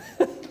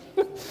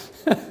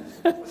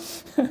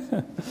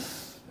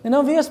 En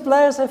dan wees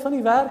bly as hy van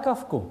die werk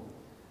afkom.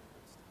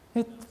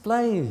 Net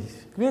bly.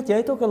 Ek weet, jy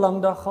het ook 'n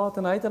lang dag gehad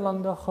en hy het 'n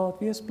lang dag gehad,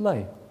 wees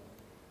bly.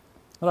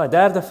 Alraai,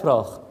 derde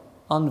vraag,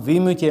 aan wie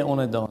moet jy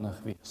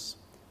onderdanig wees?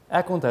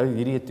 Ek onthou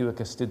hierdie toe ek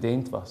 'n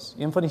student was,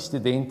 een van die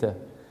studente,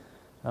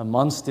 'n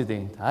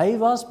manstudent. Hy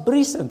was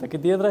briesend. Ek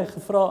het Deidre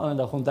gevra aan 'n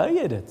dag, onthou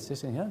jy dit? Sy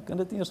sê, ja, ek kan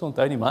dit nie eens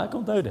onthou nie, maar ek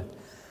onthou dit.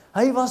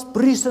 Hy was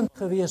briesend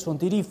geweest,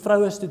 want hierdie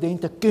vroue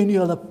studente ken nie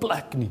hulle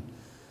plek nie.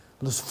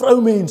 Hulle is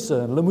vroumense,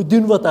 hulle moet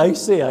doen wat hy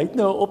sê. Hy het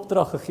nou 'n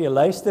opdrag gegee,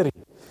 luister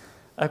hier.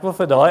 Ek wil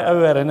vir daai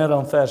ou herinner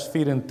aan vers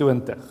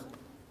 24.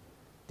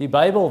 Die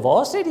Bybel,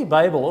 waar sê die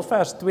Bybel, of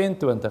vers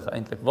 22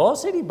 eintlik, waar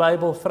sê die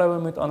Bybel vroue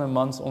moet aan 'n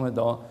mans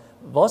onderdanig,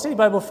 waar sê die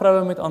Bybel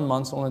vroue moet aan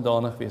mans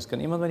onderdanig wees? Kan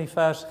iemand my die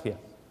vers gee?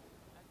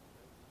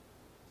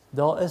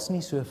 Daar is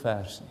nie so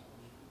vers nie.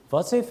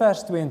 Wat sê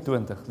vers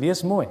 22?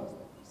 Lees mooi.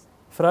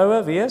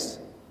 Vroue wees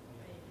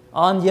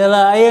aan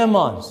julle eie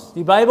mans.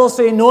 Die Bybel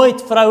sê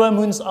nooit vroue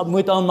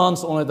moet aan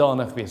mans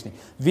onderdanig wees nie.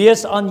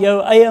 Wees aan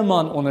jou eie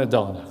man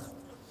onderdanig.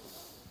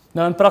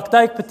 Nou in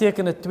praktyk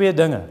beteken dit twee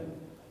dinge.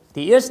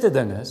 Die eerste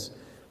ding is,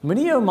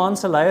 moenie jou man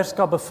se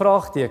leierskap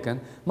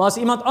bevraagteken, maar as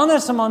iemand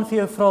anders se man vir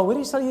jou vra,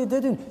 hoorie, sal jy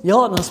dit doen?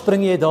 Ja, dan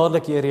spring jy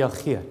dadelik, jy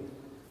reageer.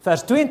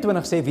 Vers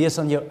 22 sê, wees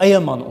aan jou eie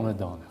man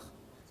onderdanig.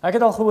 Ek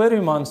het al gehoor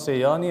hoe man sê,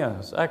 ja nee,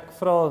 as ek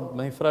vra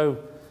my vrou,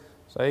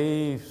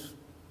 sy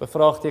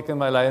bevraagteken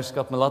my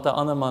leierskap, maar laat 'n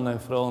ander man nou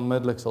vra,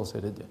 onmiddellik sal sy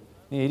dit doen.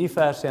 Nee, hierdie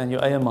vers sê aan jou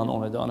eie man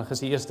onderdanig, is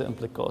die eerste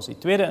implikasie.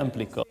 Tweede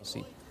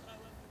implikasie,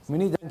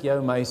 moenie dink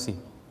jou meisie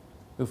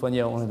hoef aan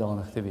jou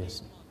onderdanig te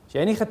wees nie. As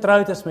jy nie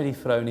getroud is met die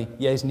vrou nie,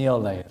 jy is nie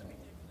al leier nie.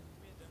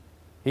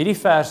 Hierdie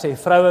vers sê,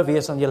 vroue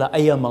wees aan julle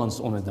eie mans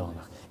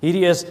onderdanig.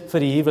 Hierdie is vir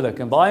die huwelik.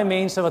 En baie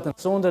mense wat in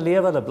sonde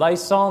lewe, hulle bly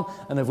saam,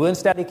 in 'n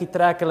woonstelletjie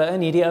trek hulle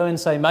in, hierdie ou en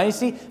sy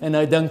meisie, en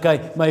nou dink hy,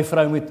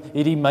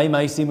 my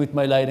meisie moet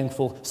my leiding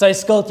volg. Sy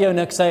skuld jou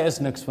niks, sy is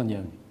niks van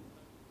jou nie.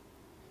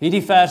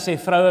 Hierdie vers sê,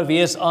 vroue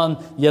wees aan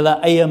julle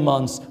eie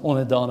mans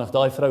onderdanig.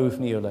 Daai vrou hoef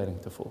nie jou leiding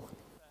te volg nie.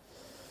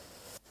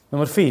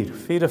 Nommer 4,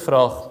 vierde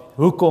vraag,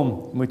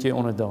 hoekom moet jy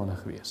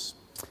onderdanig wees?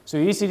 So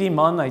hier is die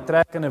man, hy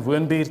trek in 'n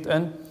woonbuurt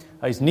in,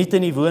 hy's nuut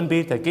in die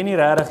woonbuurt, hy ken nie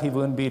regtig die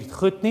woonbuurt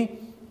goed nie,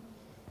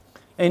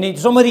 en net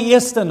sommer die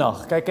eerste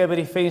nag, kyk hy by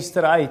die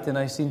venster uit en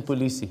hy sien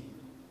polisie.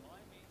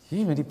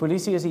 Maar die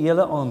polisie is die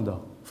hele aand daar,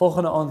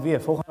 volgende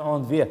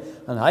aand weer,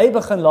 en hy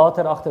begin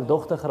later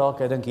agterdogtig raak,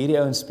 hy dink hierdie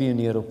ouens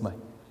spioneer op my.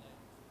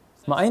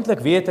 Maar eintlik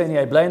weet hy nie,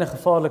 hy bly in 'n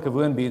gevaarlike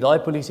woonbuurt, daai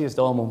polisie is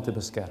daar om hom te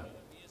beskerm.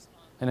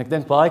 En ek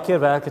dink baie keer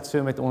werk dit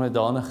so met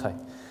onderdanigheid.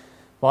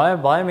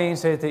 Baie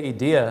mense het 'n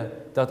idee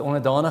dat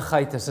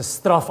onderdanigheid is 'n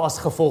straf as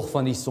gevolg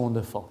van die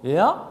sondeval.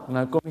 Ja,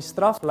 nou kom die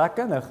straf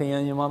lekker, nou gaan jy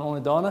aan jou man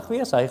onderdanig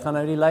wees, hy gaan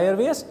nou die leier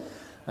wees.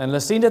 En hulle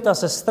sien dit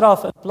as 'n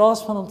straf in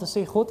plaas van om te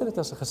sê God het dit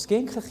as 'n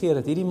geskenk gegee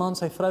dat hierdie man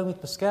sy vrou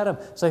moet beskerm,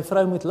 sy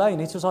vrou moet lei,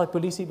 net soos daai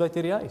polisie by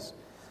die huis.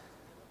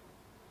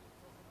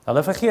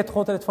 Hulle vergeet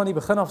God het dit van die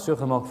begin af so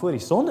gemaak voor die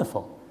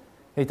sondeval.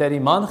 Het hy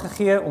die man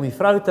gegee om die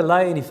vrou te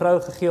lei en die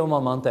vrou gegee om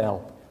haar man te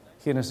help.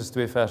 Genesis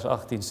 2 vers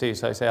 18 sê,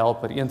 hy is sy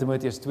helper. 1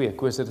 Timoteus 2,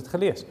 Koos het dit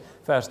gelees.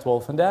 Vers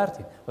 12 en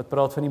 13, wat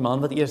praat van die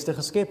man wat eerste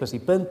geskep is. Die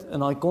punt in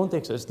daai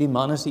konteks is, die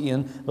man is die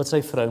een wat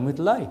sy vrou moet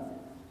lei.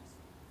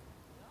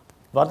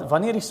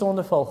 Wanneer die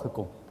sondeval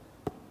gekom?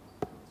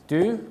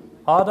 Toe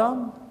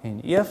Adam en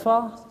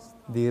Eva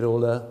die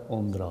rolle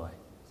omdraai.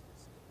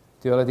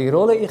 toe hulle die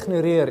rolle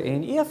ignoreer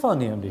en Eva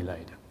neem die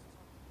leiding.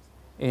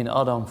 En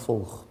Adam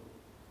volg.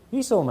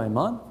 Hier is al my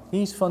man,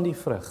 hier is van die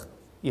vrug,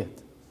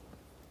 eet.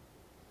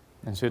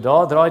 En so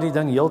daar draai die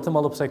ding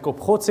heeltemal op sy kop.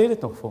 God sê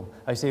dit nog vir hom.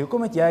 Hy sê,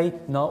 hoekom het jy,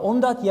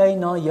 omdat jy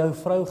na jou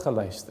vrou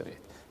geluister het?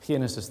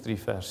 Genesis 3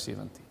 vers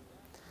 17.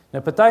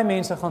 Nou party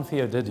mense gaan vir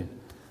jou dit doen.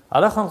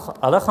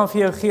 Hulle gaan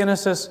vir jou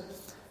Genesis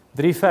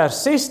 3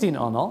 vers 16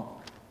 aanhaal,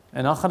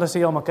 en dan gaan hulle sê,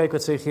 ja, maar kyk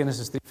wat sê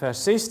Genesis 3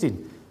 vers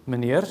 16.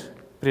 Meneer,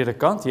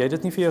 predikant, jy het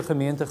dit nie vir jou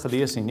gemeente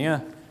gelees nie. Nee,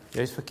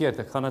 jy is verkeerd,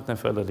 ek gaan dit nou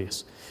vir hulle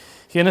lees.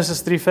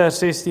 Genesis 3 vers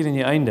 16 in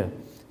die einde,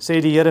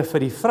 sê die Here vir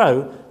die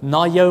vrou,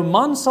 na jou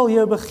man sal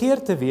jou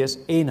begeerte wees,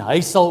 en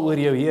hy sal oor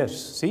jou heers.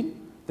 Sien,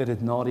 dit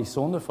het na die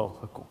sondeval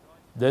gekom.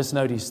 Dis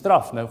nou die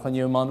straf, nou gaan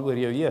jou man oor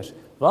jou heers.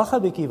 Wag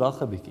 'n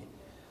bietjie.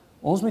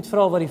 Ons moet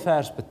vra wat die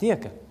vers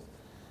beteken.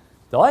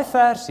 Daai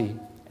versie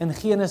in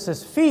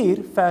Genesis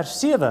 4 vers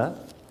 7,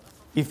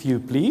 if you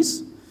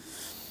please,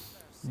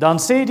 dan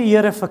sê die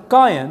Here vir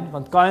Kain,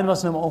 want Kain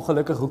was nou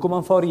ongelukkig, hoekom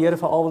aanvaar die Here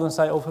vir Abel en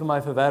sy offer,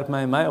 my verwerp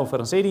my en my offer,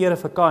 dan sê die Here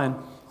vir Kain,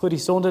 goed, die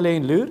sonde lê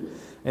en loer,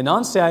 en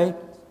dan sê hy,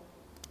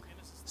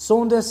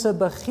 sonde se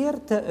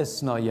begeerte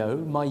is na jou,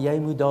 maar jy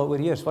moet daaroor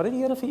heers. Wat het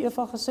die Here vir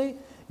Eva gesê?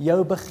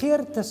 Jou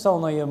begeerte sal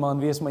na jou man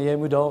wees, maar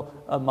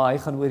hy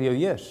gaan oor jou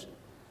heers.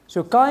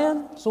 So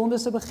Kain, sonde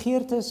se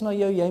begeerte is na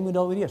jou, jy moet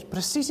daaroor heers.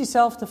 Presies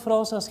dieselfde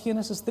frase as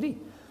Genesis 3.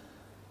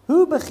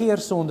 Hoe begeer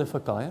sonde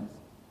vir Kain?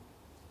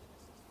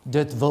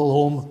 Dit wil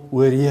hom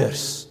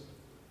oorheers.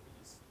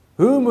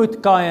 Hoe moet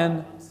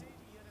Kain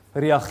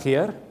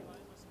reageer?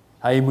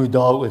 Hy moet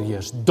daaroor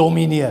heers,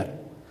 domineer.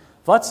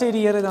 Wat sê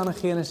die Here dan in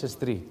Genesis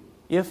 3?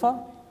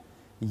 Eva,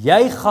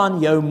 jy gaan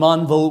jou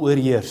man wil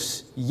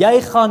oorheers.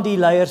 Jy gaan die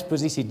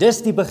leiersposisie.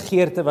 Dis die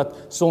begeerte wat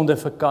sonde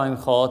vir Kain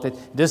gehad het.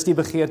 Dis die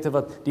begeerte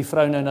wat die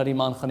vrou nou na die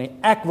man gaan hê.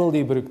 Ek wil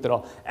die broek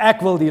dra.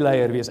 Ek wil die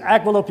leier wees.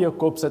 Ek wil op jou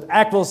kop sit.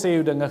 Ek wil sê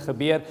hoe dinge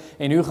gebeur.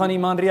 En hoe gaan die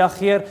man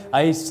reageer?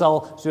 Hy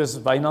sal, soos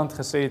Wynand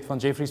gesê het van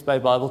Jeffreys Bay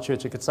Bible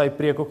Church, ek het sy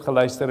preek ook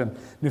geluister in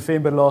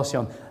November laas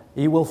jaar.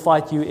 He will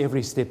fight you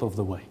every step of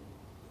the way.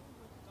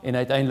 En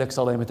uiteindelik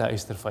sal hy met 'n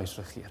eystervuis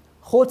regeer.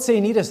 God sê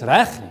nie dis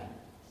reg nie.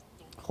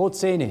 God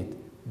sê net,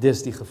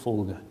 dis die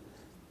gevolge,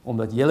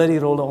 omdat julle die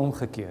rolle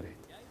omgekeer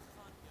het,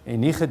 en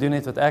nie gedoen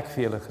het wat ek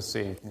vir julle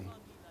gesê het nie.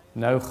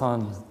 Nou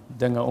gaan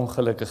dinge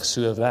ongelukkig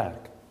so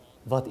werk.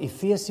 Wat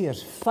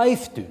Efesiërs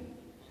 5 doen,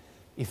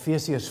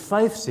 Efesiërs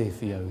 5 sê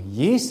vir jou,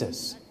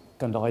 Jesus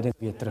kan daai ding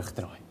weer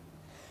terugdraai.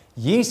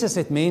 Jesus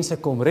het mense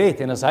kom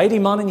red, en as hy die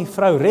man en die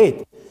vrou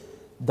red,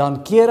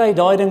 dan keer hy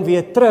daai ding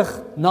weer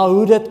terug na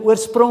hoe dit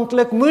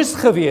oorspronklik moes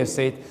gewees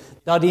het,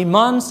 dat die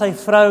man sy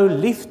vrou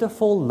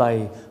liefdevol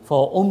lei, vir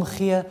haar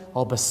omgee,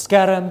 haar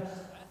beskerm,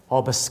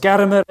 haar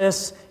beskermer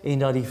is, en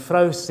dat die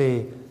vrou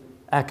sê,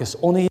 ek is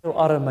onder jou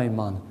arm my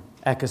man,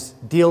 ek is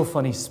deel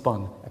van die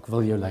span, ek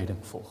wil jou leiding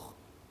volg.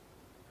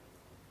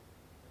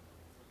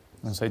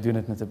 En sy doen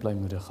dit met 'n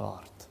blymoedige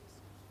hart.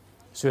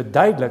 So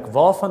duidelik,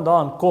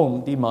 waarvandaan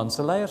kom die man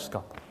se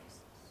leierskap?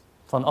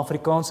 Van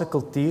Afrikaanse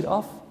kultuur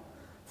af?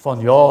 Van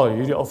ja,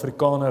 hierdie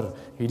Afrikaner,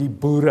 hierdie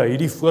boere,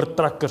 hierdie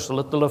voortrekkers,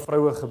 hulle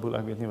vroue geboel,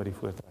 ek weet nie wat die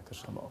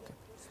voortrekkers gemaak het.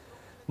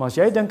 Maar as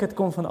jy dink dit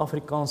kom van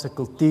Afrikaanse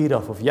kultuur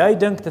af, of jy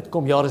dink dit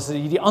kom, ja, dis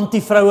hierdie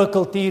anti-vroue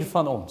kultuur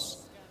van ons,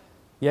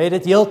 jy het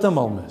dit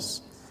heeltemal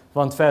mis.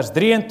 Want vers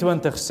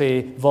 23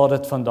 sê waar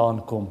dit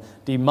vandaan kom.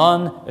 Die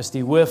man is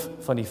die hoof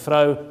van die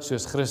vrou,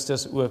 soos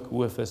Christus ook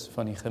hoof is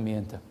van die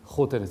gemeente.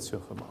 God het dit so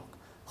gemaak.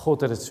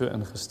 God het dit so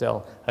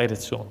ingestel, hy het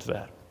dit so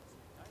ontwerp.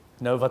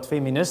 Nou wat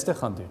feministe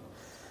gaan doen.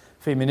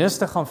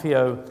 Feministe gaan vir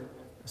jou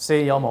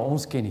sê, ja, maar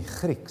ons ken die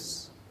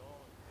Grieks.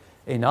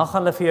 En dan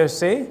gaan hulle vir jou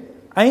sê,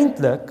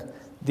 eintlik,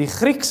 die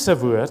Griekse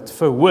woord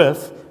vir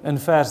hoof in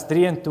vers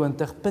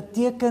 23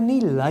 beteken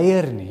nie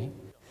leier nie.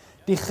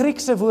 Die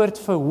Griekse woord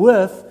vir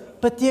hoof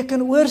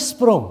beteken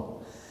oorsprong.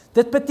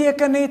 Dit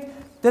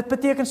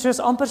beteken soos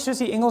amper soos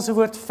die Engelse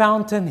woord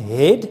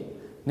fountainhead,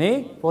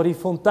 nê, waar die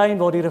fontein,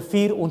 waar die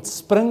rivier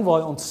ontspring,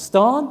 waar hy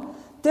ontstaan.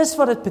 Dis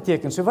wat dit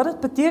beteken. So wat dit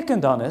beteken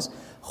dan is,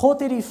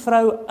 God het die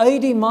vrou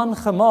uit die man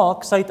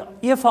gemaak, sy het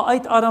Eva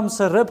uit Adam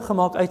se rib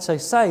gemaak, uit sy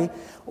sy,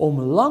 om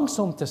langs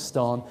hom te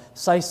staan,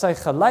 sy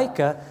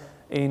gelyke,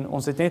 en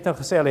ons het net nou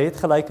gesê, hulle het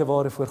gelyke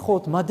ware voor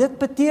God, maar dit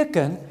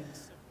beteken,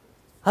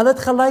 hulle het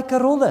gelyke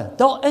rolle.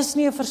 Daar is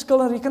nie 'n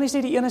verskil, jy kan nie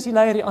sê die een is die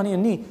leier, die ander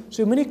nie.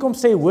 So moenie kom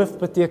sê hoof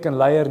beteken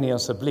leier nie,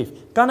 asseblief.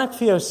 Kan ek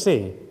vir jou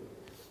sê,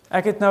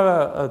 ek het nou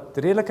 'n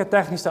redelike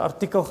tegniese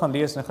artikel gaan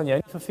lees, en gaan jy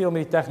nie verveel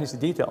met die tegniese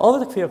detail. Al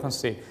wat ek vir jou gaan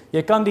sê,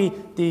 jy kan die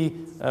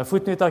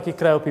voetnotaatjie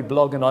kry op die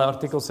blog, en daai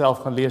artikel self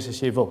gaan lees as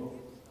jy wil.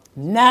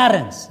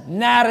 Nêrens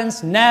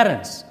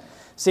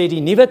sê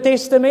die Nuwe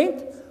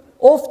Testament,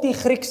 of die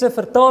Griekse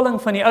vertaling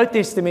van die Ou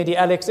Testament, die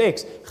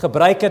LXX,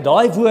 gebruik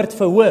daai woord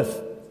vir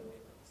hoof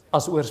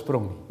as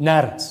oorsprong nie.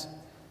 Nêrens.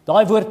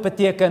 Daai woord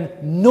beteken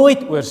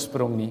nooit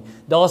oorsprong nie.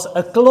 Daar's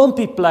 'n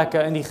klompie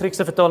plekke in die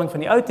Griekse vertaling van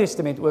die Ou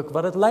Testament ook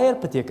wat dit leier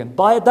beteken.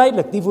 Baie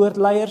duidelik, die woord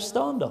leier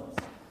staan daar.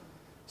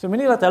 So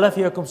moenie dat hulle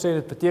vir jou kom sê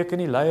dit beteken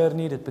nie leier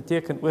nie, dit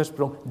beteken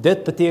oorsprong,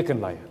 dit beteken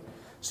leier.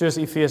 Soos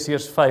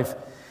Efesiërs 5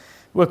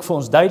 ook vir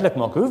ons duidelik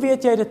maak. Hoe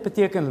weet jy dit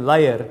beteken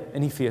leier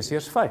in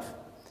Efesiërs 5?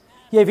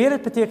 Jy weet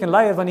dit beteken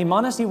leier, want die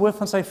man is die hoof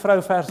van sy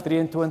vrou, vers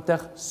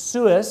 23,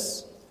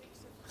 soos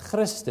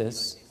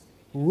Christus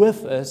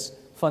hoof is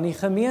van die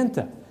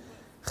gemeente.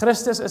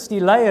 Christus is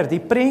die leier, die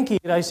prentjie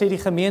hier, hy sê die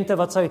gemeente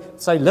wat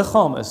sy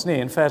liggaam is,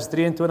 nee, in vers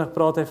 23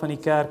 praat hy van die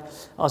kerk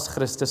as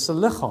Christus se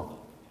liggaam.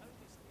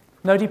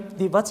 Nou,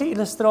 wat is die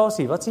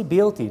illustrasie, wat is die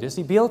beeld hier? Dis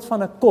die beeld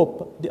van 'n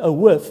kop, 'n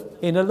hoof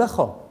en 'n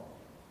liggaam.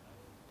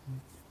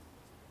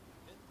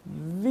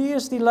 Wie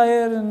is die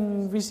leier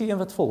en wie is die een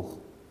wat volg?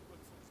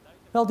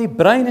 Wel, die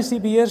brein is die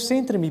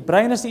beheersentrum, die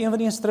brein is die een wat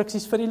die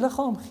instruksies vir die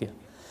liggaam gee.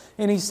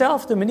 En in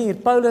dieselfde manier,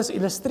 Paulus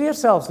illustreer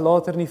selfs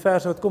later in die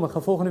verse wat kom, ek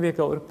gaan volgende week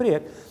daaroor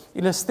preek,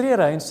 illustreer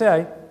hy en sê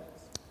hy,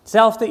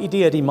 selfde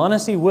idee, die man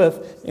is die hoof,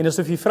 en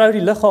asof die vrou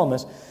die liggaam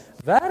is,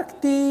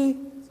 werk die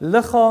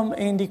liggaam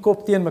en die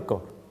kop teen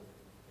mekaar?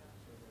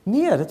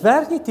 Nee, dit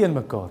werk nie teen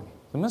mekaar nie.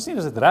 Tenminste nie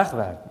as dit reg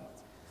werk nie.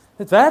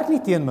 Dit werk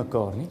nie teen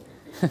mekaar nie.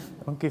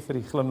 Dankie vir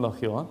die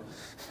glimlag, Johan.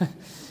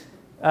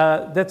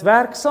 Dit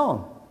werk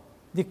saam,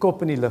 die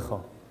kop en die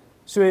liggaam.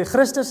 So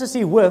Christus is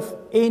die hoof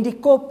en die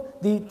kop,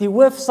 die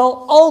hoof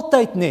sal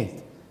altyd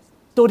net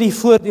tot die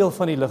voordeel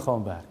van die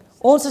liggaam werk.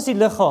 Ons is die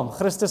liggaam,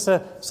 Christus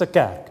se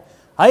kerk.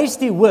 Hy is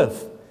die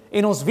hoof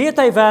en ons weet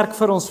hy werk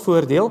vir ons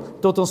voordeel,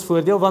 tot ons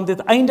voordeel, want dit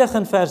eindig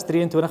in vers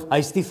 23, hy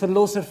is die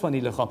verlosser van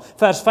die liggaam.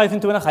 Vers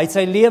 25, hy het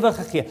sy lewe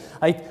gegee,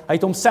 hy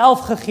het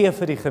homself gegee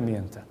vir die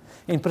gemeente.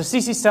 En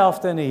presies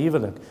dieselfde in 'n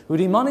huwelik. Hoe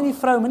die man en die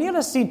vrou, moenie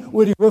hulle sien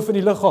oor die hoof en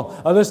die liggaam.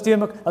 Hulle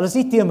is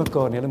nie teen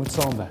mekaar nie, hulle moet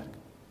saamwerk.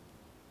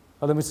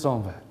 Hulle moet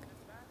saamwerk.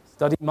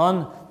 Dat die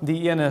man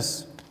die een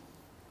is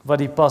wat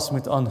die pas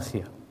moet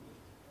aangee.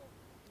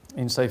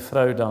 En sy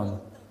vrou dan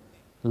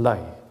lei,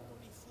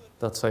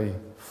 dat sy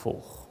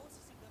volg.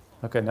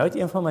 Okay, nou het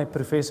een van my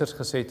professors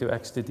gesê toe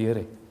ek studeer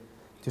het.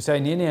 Toe sê hy,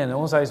 nee, in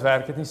ons huis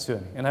werk dit nie so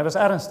nie. En hy was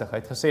ernstig, hy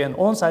het gesê, in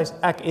ons huis,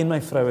 ek en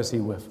my vrou is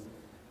die hoof.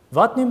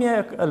 Wat noem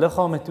jy 'n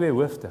liggaam met 2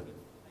 hoofde?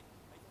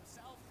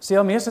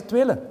 Siamese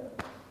tweeling.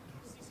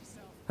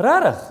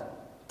 Regtig,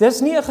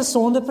 dis nie 'n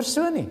gesonde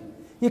persoon nie.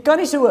 Jy kan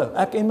nie so,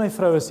 ek en my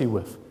vrou is die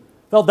hoof.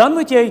 Wel, dan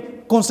moet jy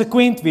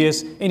konsekwent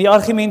wees en die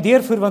argument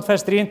deurvoer, want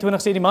vers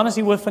 23 sê, die man is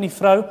die hoof van die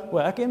vrou,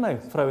 ek en my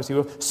vrou is die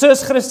hoof,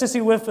 soos Christus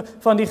die hoof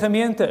van die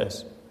gemeente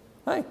is.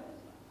 Hey.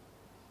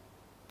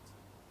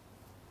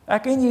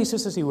 Ek en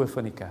Jesus is die hoof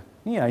van die kerk,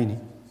 nie hy nie.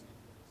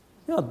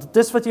 Ja,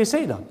 dis wat jy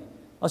sê dan,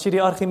 as jy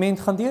die argument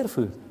gaan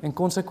deurvoer en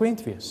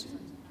konsekwent wees.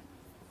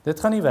 Dit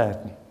gaan nie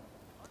werk nie.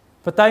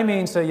 Party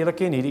mense, julle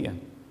ken hierdie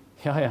een.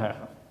 Ja.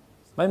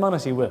 My man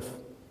is die hoof.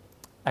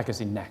 Ek is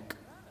die nek.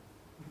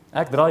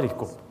 Ek draai die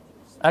kop.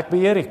 Ek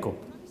beheer die kop.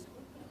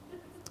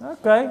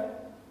 Okay.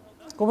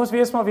 Kom ons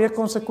wees maar weer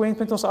konsekwent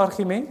met ons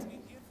argument.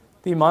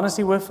 Die man is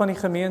die hoof van die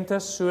gemeente,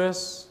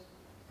 soos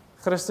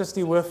Christus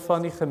die hoof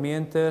van die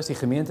gemeente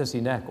is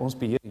die nek. Ons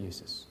beheer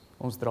Jesus.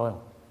 Ons draai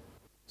hom.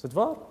 Is dit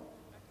waar?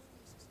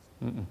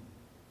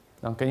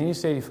 Dan kan jy nie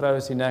sê die vrou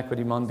is die nek wat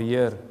die man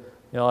beheer.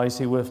 Ja, hy is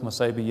die hoof, maar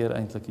sy beheer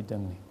eintlik die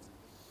ding nie.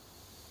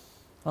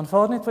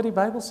 Aanvaar net wat die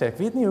Bybel sê. Ek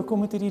weet nie hoekom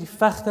moet hierdie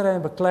vegtery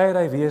en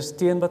bekleierery wees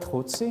teen wat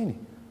God sê nie.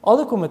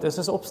 Alhoewel dit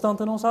is opstand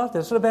in ons harte,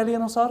 is rebellie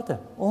in ons harte.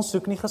 Ons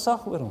soek nie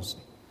gesag oor ons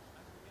nie.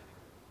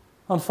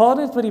 Aanvaar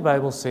net wat die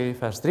Bybel sê,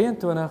 vers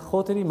 23,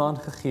 God het die man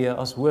gegee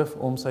as hoof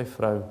om sy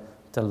vrou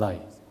te lei.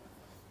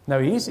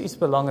 Nou hier is iets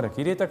belangrik.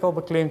 Hierdie het ek al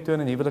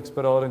beklemtoon in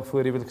huweliksberading,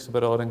 voor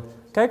huweliksberading.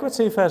 Kyk wat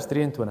sê vers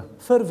 23.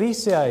 Vir wie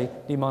sê hy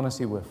die man is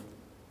die hoof?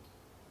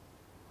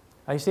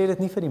 Hy sê dit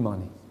nie vir die man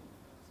nie.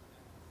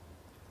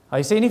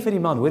 Hy sê nie vir die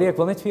man, hoor jy, ek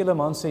wil net vir julle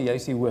man sê, jy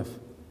is die hoof.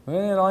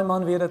 Nee, daai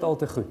man weet dit al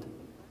te goed.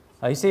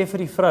 Hy sê vir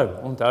die vrou,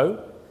 onthou,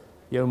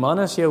 jou man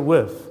is jou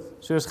hoof,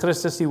 soos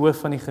Christus die hoof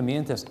van die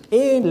gemeente is.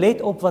 En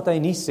let op wat hy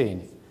nie sê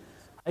nie.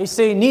 Hy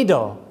sê nie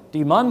daar,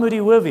 die man moet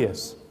die hoof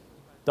wees.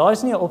 Daar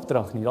is nie 'n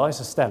opdrag nie, daar is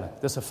 'n stelling,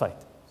 dis 'n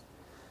feit.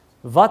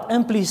 Wat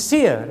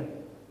impliseer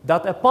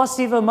dat 'n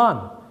passiewe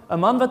man, 'n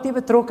man wat nie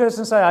betrokke is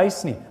in sy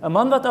huis nie, 'n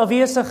man wat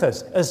afwesig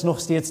is nog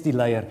steeds die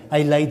leier.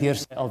 Hy lei deur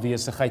sy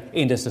afwesigheid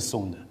en dis 'n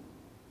sonde.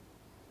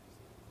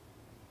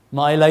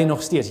 Maar hy lei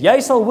nog steeds.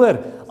 Jy sal hoor,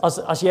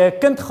 as jy 'n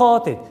kind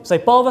gehad het, sy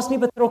pa was nie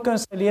betrokke in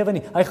sy lewe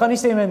nie. Hy gaan nie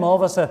sê my ma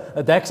was 'n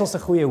dekselse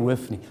goeie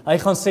hoof nie. Hy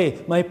gaan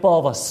sê my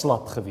pa was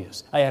slap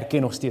geweest. Hy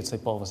erken nog steeds sy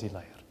pa was die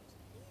leier.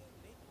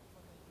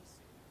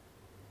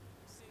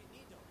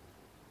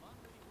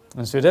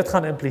 En so dit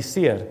gaan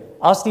impliseer,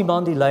 as die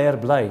man die leier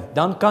bly,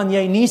 dan kan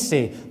jy nie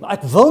sê, maar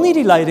ek wil nie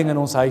die leiding in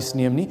ons huis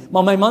neem nie,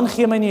 maar my man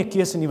gee my nie 'n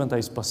keuse nie, want hy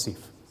is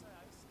passief.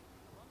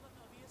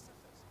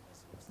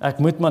 Ek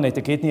moet maar net,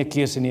 ek het nie 'n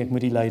keuse nie, ek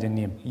moet die leiding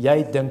neem.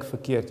 Jy dink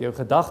verkeerd, jou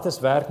gedagtes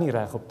werk nie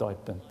reg op daai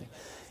punt nie.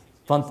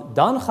 Want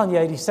dan gaan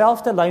jy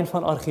dieselfde lyn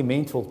van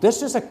argument volg. Dis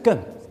soos 'n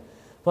kind,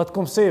 wat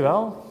kom sê,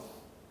 wel,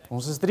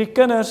 ons is 3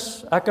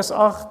 kinders, ek is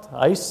 8,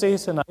 hy is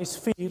 6 en hy is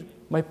 4,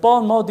 my pa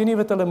en ma doen nie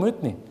wat hulle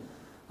moet nie.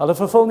 Hulle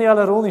vervul nie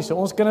hulle rol nie, so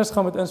ons kinders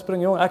gaan met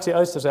inspring, jong, ek is die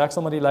oudste, so ek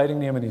sal maar die leiding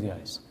neem in hierdie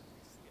huis.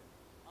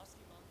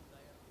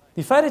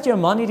 Die feit dat jou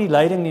man nie die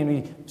leiding neem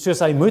nie, soos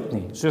hy moet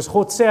nie, soos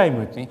God sê hy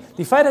moet nie,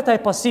 die feit dat hy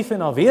passief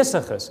en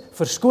afwesig is,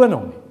 verskoon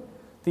hom nie.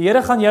 Die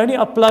Here gaan jou nie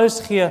applous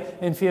gee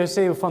en vir jou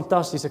sê hoe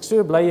fantasties, ek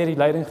so bly jy het die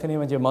leiding geneem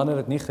want jou man het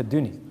dit nie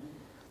gedoen nie.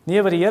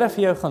 Nee, wat die Here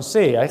vir jou gaan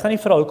sê, hy gaan nie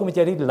vra hoekom het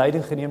jy die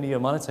leiding geneem nie, jou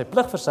man het sy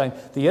plig versuim.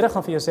 Die Here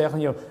gaan vir jou sê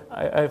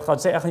hy gaan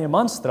sê ek gaan jou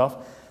man straf.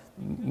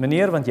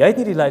 Meneer, want jy het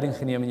nie die leiding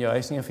geneem in jou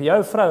huis nie, en vir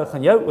jou vrou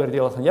gaan jou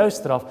oordeel, gaan jou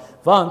straf,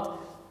 want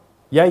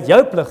jy het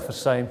jou plig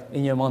versuim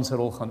en jou man se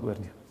rol gaan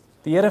oorneem.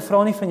 Die Here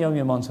vra nie van jou om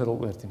jou man se rol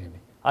oor te neem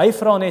nie. Hy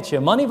vra net,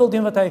 jou man nie wil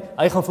doen wat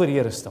hy gaan voor die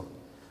Here staan.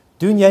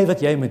 Doen jy wat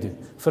jy moet doen.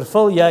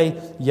 Vervul jy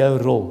jou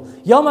rol.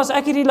 Ja, maar as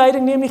ek hierdie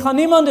leiding neem, nie gaan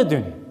niemand dit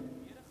doen nie.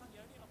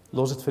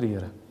 Los dit vir die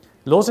Here.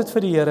 Los dit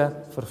vir die Here,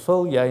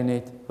 vervul jy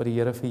net wat die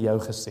Here vir jou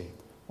gesê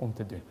het om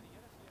te doen.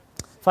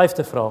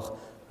 5de vraag,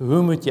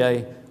 hoe moet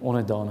jy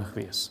onderdanig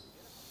wees?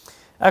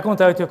 Ek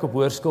onthou toe ek op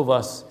hoërskool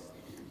was,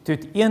 toe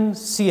het een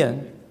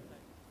seun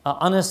 'n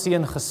ander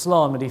seun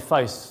geslaan met die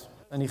vuis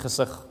in die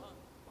gesig,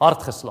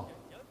 hard geslaan.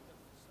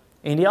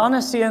 En die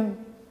ander seun,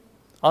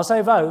 as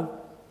hy wou,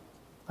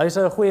 hy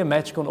sou 'n goeie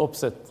match kon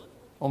opsit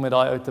om met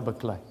daai ou te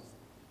beklei.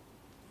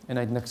 En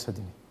hy het niks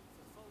gedoen nie.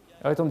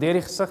 Hy het hom deur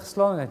die gesig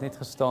geslaan en hy het net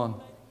gestaan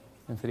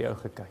en vir die ou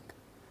gekyk.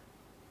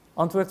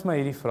 Antwoord my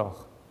hierdie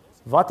vraag.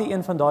 Watter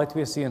een van daai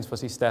twee seuns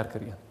was die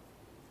sterker een?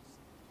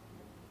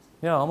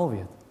 Ja, almal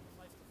weet.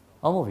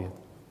 Almal weet.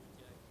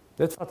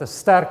 Dit vat 'n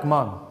sterk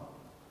man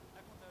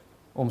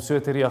om so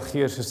te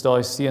reageer soos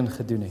daai seun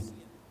gedoen het.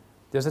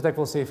 Dis wat ek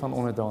wil sê van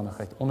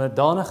onderdanigheid.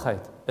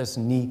 Onderdanigheid is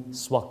nie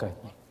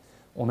swakheid nie.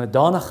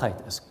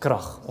 Onderdanigheid is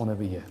krag onder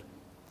beheer.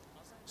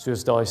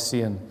 Soos daai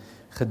seun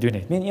gedoen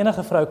het.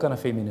 Enige vrou kan 'n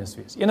feminis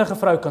wees. Enige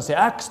vrou kan sê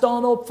ek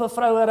staan op vir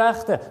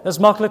vroueregte. Dis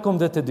maklik om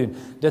dit te doen.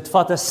 Dit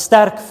vat 'n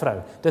sterk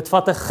vrou. Dit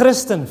vat 'n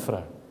Christen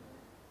vrou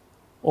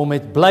om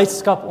met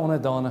blydskap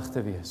onderdanig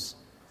te wees.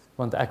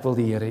 Want ek wil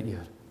die Here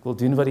eer. Ek wil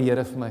doen wat die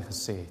Here vir my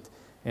gesê het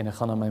en ek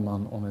gaan aan my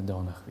man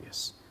onderdanig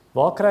wees.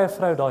 Waar kry 'n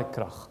vrou daai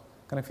krag?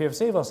 Kan ek vir jou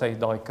sê waar sy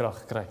daai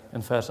krag kry?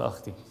 In vers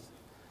 18.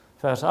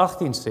 Vers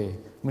 18 sê,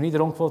 moenie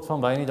dronk word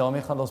van wyn nie,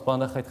 daarmee gaan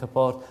losbandigheid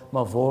gepaard,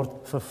 maar word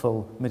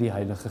vervul met die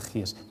Heilige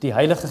Gees. Die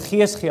Heilige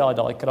Gees gee haar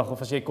daai krag,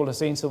 of as jy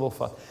Kolossense wil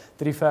vat,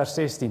 3 vers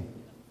 16.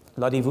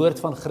 Laat die woord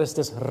van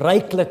Christus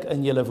ryklik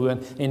in julle woon,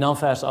 en dan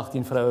vers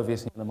 18, vroue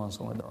wees nie julle mans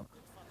onderdanig.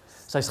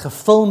 Sy's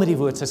gevul met die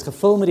woord, sy's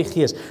gevul met die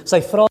Gees.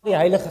 Sy vra die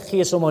Heilige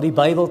Gees om haar die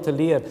Bybel te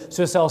leer,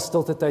 soos sy al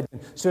stilte tyd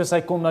doen, soos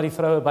sy kom na die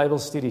vroue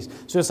Bybelstudies,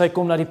 soos sy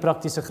kom na die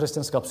praktiese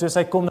Christendom, soos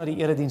sy kom na die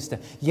eredienste.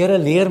 Here,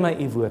 leer my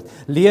u woord,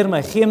 leer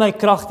my, gee my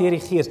krag deur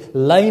die Gees,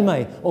 lei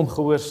my om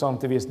gehoorsaam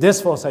te wees.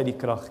 Dis waar sy die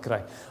krag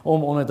kry,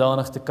 om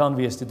onderdanig te kan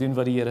wees, te doen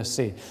wat die Here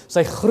sê.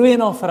 Sy groei in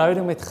haar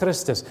verhouding met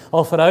Christus,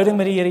 haar verhouding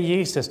met die Here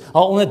Jesus,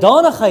 haar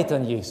onderdanigheid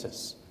aan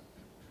Jesus.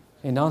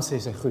 En dan sê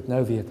sy, goed,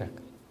 nou weet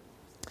ek.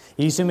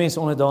 Hier is hoe mense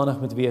onderdanig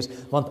moet wees,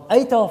 want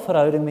uit haar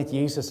verhouding met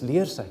Jesus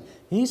leer sy.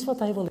 Hier is wat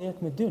hy wil hê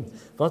ek moet doen.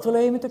 Wat wil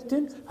hy met ek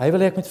doen? Hy wil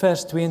hê ek met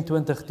vers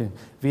 22 doen.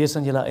 Wees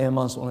aan julle eie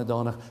mans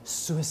onderdanig,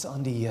 soos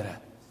aan die Here.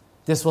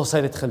 Dis waar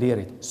sy dit geleer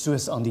het,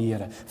 soos aan die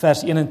Here.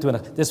 Vers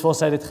 21, dis waar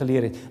sy dit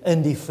geleer het,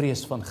 in die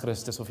vrees van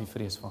Christus of die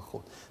vrees van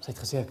God. Sy het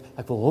gesê,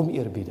 ek wil hom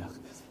eerbiedig.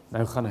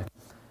 Nou gaan ek,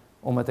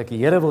 omdat ek die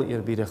Here wil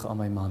eerbiedig, aan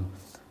my man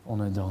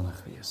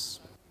onderdanig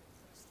wees.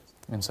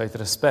 En sy het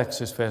respek,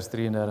 soos vers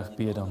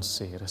 33b dan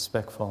sê,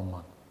 respek vir haar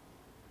man.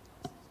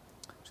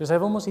 So sy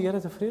wil mos die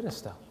Here tevrede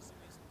stel.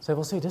 Sy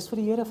wil sê, dis wat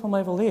die Here van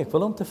my wil hê, ek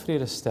wil hom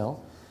tevrede stel.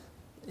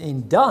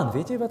 En dan,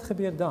 weet jy wat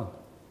gebeur dan?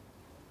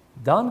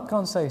 Dan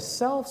kan sy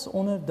selfs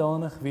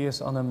onderdanig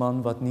wees aan 'n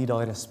man wat nie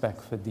daai respek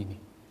verdien nie.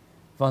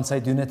 Want sy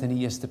doen dit in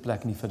die eerste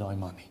plek nie vir daai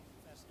man nie.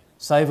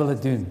 Sy wil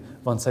dit doen,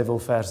 want sy wil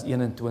vers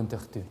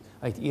 21 doen.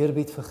 Uit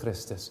eerbied vir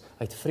Christus,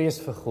 uit vrees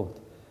vir God.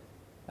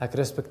 Ek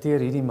respekteer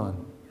hierdie man.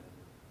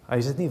 Hy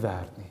is dit nie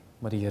werd nie,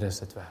 maar die Here is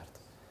dit werd,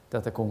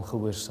 dat ek hom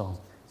gehoorsaam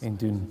en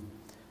doen.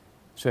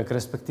 So ek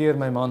respekteer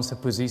my man se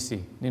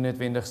posisie, nie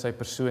noodwendig sy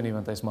persoon nie,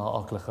 want hy's maar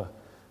 'n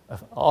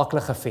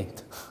aaklige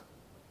vent.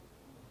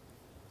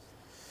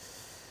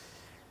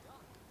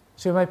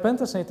 So my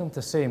punt is net om te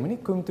sê,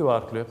 moenie Koem toe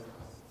hardloop,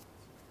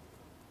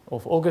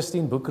 of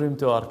Augustine boekroom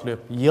toe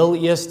hardloop, heel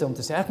eerste om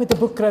te sê, ek moet 'n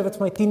boek kry wat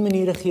vir my 10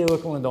 maniere gee hoe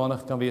ek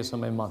onderdanig kan wees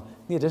aan my man.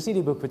 Nee, dis nie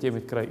die boek wat jy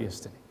moet kry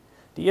eerste nie.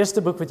 Die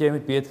eerste boek wat jy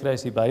moet beetkry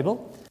is die Bybel.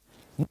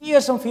 Nie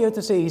eers om vir jou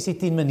te sê, hier is die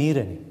 10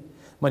 maniere nie.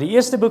 Maar die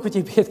eerste boek wat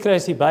jy beetkry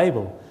is die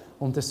Bybel,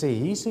 om te sê,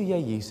 hier is hoe jy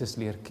Jesus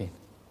leer ken.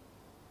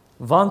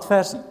 Want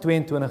vers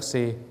 22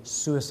 sê,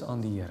 soos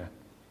aan die Here.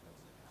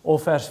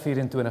 Of vers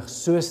 24,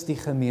 soos die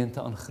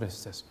gemeente aan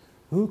Christus.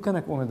 Hoe kan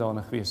ek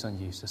onderdanig wees aan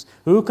Jesus?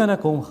 Hoe kan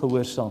ek hom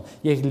gehoorsaam?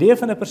 Jy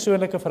leef in 'n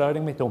persoonlike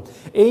verhouding met hom.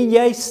 En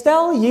jy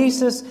stel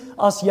Jesus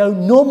as jou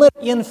nommer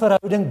 1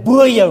 verhouding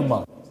bo jou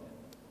man.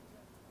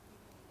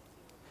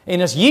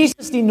 En as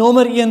Jesus die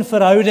nommer 1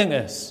 verhouding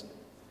is,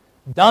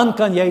 dan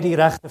kan jy die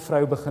regte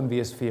vrou begin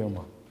wees vir jou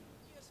man.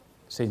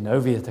 Sê, nou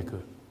weet ek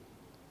hoe.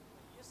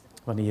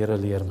 Want die Here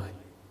leer my.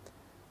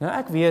 Nou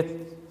ek weet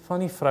van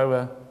die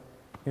vroue,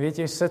 jy weet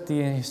jy sit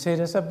hier en jy sê,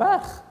 dis 'n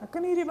berg. Ek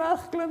kan nie die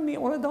berg klim nie,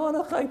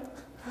 onderdanigheid.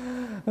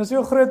 Dis so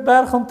 'n groot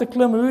berg om te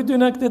klim. Hoe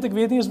doen ek dit? Ek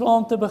weet nie eens waar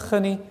om te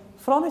begin nie.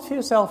 Vra net vir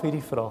jouself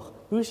hierdie vraag.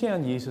 Hoe is jy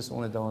aan Jesus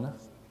onderdanig?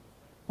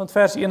 Want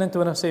vers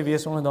 21 sê,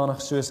 wees onderdanig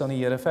soos aan die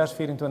Here. Vers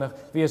 24,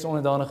 wees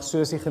onderdanig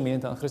soos die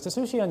gemeente aan Christus.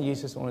 Soos jy aan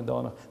Jesus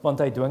onderdanig,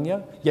 want hy dwing jou.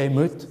 Jy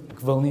moet,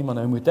 ek wil nie, maar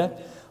nou moet ek.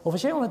 Of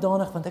as jy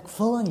onderdanig, want ek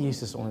wil aan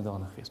Jesus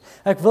onderdanig wees.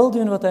 Ek wil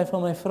doen wat hy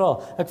van my vra.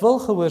 Ek wil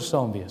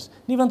gehoorsaam wees.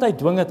 Nie want hy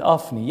dwing dit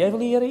af nie. Jy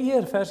wil die Here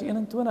eer, vers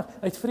 21,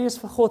 uit vrees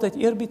vir God, uit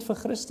eerbied vir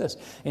Christus.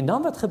 En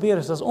dan wat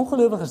gebeur is, as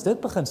ongelowiges dit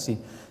begin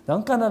sien,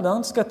 dan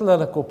skittel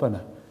hulle kop in.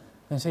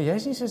 En sê, jy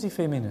is nie soos die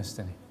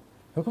feministe nie.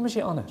 Hoekom is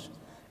jy anders?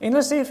 En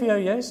hulle sê vir jou,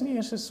 jy is nie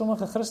eers soos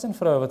sommige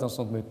Christenvroue wat ons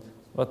ontmoet,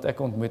 wat ek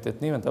ontmoet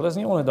het nie, want hulle is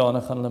nie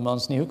onderdanig aan hulle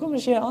mans nie. Hoekom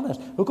is jy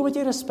anders? Hoekom het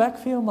jy respek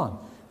vir jou man?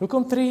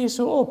 Hoekom tree jy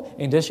so op?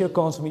 En dis jou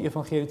kans om die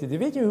evangelie te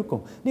doen. Weet jy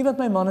hoekom? Nie wat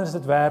my man is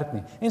dit werd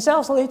nie. En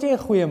selfs al het jy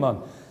 'n goeie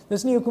man,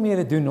 dis nie hoekom jy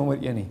dit doen, nommer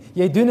 1 nie.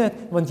 Jy doen dit,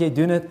 want jy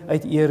doen dit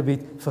uit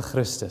eerbied vir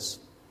Christus.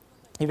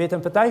 Jy weet,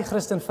 'n party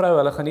Christenvrou,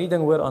 hulle gaan hierdie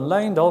ding hoor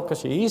aanlyn, dalk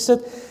as jy hier sit,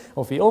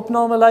 of die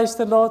opname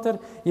luister later,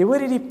 jy hoor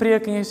hierdie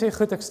preek en jy sê,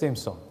 goed, ek stem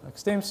saam. Ek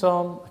stem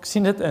saam, ek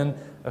sien dit in,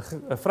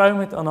 'n vrou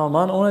moet aan haar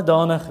man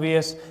onderdanig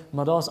wees,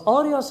 maar daar's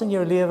areas in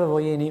jou lewe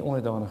waar jy nie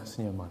onderdanig is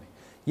aan jou man nie.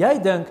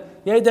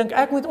 Jy dink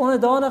ek moet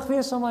onderdanig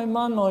wees aan my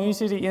man, maar hier is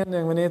die een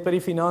ding, wanneer dit by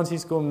die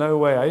finansies kom, no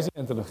way, hy is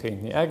nie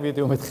intelligent nie, ek weet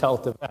hoe om met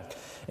geld te werk.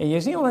 En jy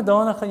is nie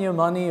onderdanig aan jou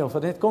man nie, of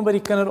dit kom by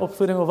die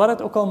kinderopvoeding, of wat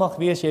dit ook al mag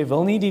wees, jy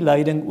wil nie die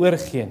leiding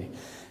oorgee nie.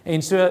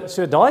 En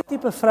so daai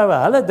tipe vroue,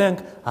 hulle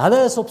dink,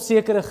 hulle is op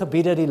sekere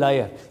gebiede die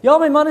leier. Ja,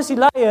 my man is die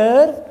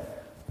leier,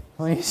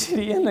 maar jy sê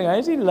die een ding, hy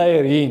is nie die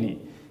leier hier nie.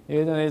 Jy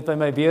weet, net by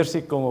my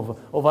beursie kom,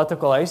 of wat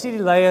ook al, hy is nie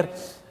die leier,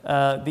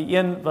 die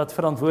een wat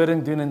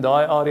verantwoording doen in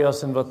daai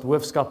areas en wat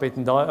hoofskap het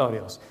in daai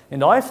areas. En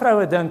daai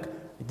vroue dink,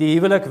 die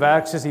huwelik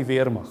werk soos die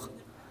weermag.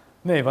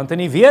 Nee, want in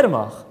die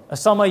weermag, 'n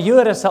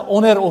samajoor is 'n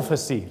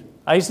onderoffisier.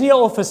 Hy is nie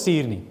 'n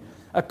offisier nie.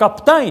 'n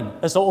Kaptein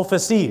is 'n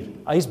offisier.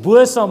 Hy is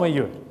bo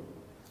samajoor.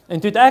 En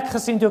toe het ek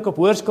gesien, toe ek op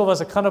hoërskool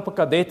was, ek gaan op 'n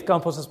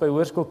kadetkamp, ons is by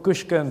hoërskool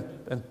Kushke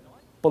in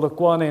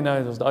Polokwane,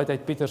 nou, ons daai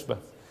tyd Pietersburg.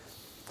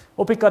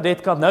 Op die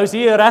kadetkamp, nou is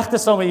hier 'n regte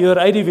samajoor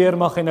uit die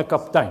weermag en 'n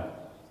kaptein.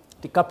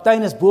 Die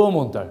kaptein is bo hom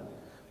onthou.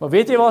 Maar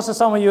weet jy waar is 'n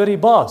samajoor die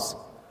baas?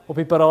 Op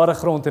die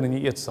paradegrond en in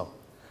die eetsaal.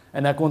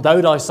 En ek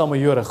onthou daai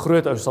samajoor, 'n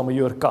groot ou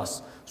samajoor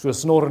kas, so 'n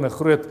snor en 'n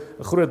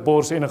groot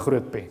bors en 'n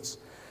groot pens.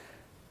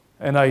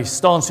 En hy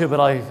staan so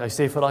by hy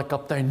sê vir daai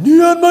kaptein,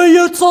 "Nie in my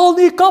eetsaal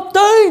nie,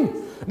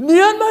 kaptein!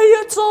 Nie in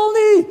my eetsaal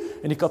nie!"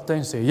 En die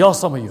kaptein sê, "Ja,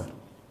 samajoor."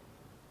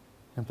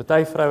 En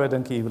party vroue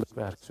dink die huwelik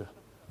werk so.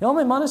 "Ja,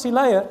 my man is die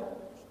leier."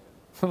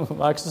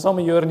 Maar ek is 'n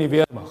samajoor in die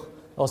weermag.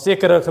 Daar's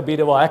sekere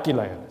gebiede waar ek die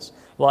leier is,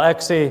 waar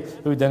ek sê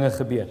hoe dinge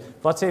gebeur.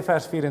 Wat sê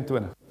vers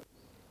 24?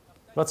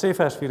 Wat sê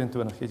vers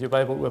 24? Jy het jou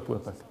Bybel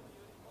oop ek.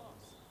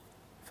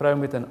 Vrou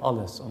moet in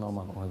alles aan haar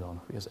man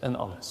onderdanig wees, in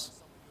alles.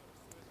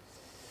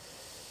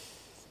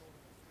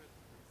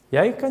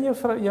 Jy kan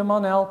jou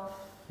man help,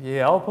 jy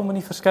help hom in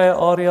die verskeie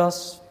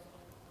areas.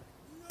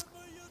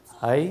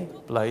 Hy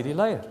bly die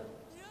leier.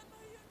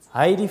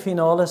 Hy die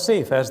finale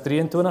sê, vers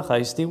 23, hy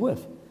is die hoof.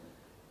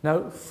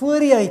 Nou,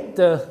 voor jy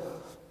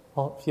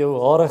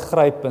jou hare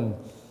gryp en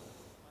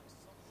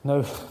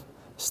nou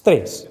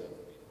stres.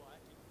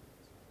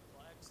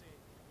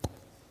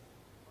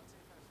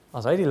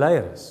 As hy die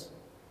leier is,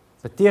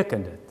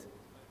 beteken dit,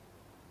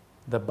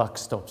 the buck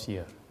stops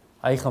here.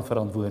 Hy gaan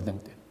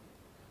verantwoording doen.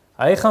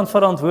 Hy gaan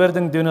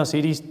verantwoording doen as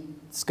hierdie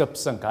skip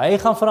sink. Hy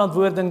gaan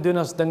verantwoording doen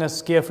as dinge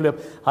skeefloop.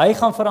 Hy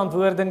gaan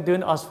verantwoording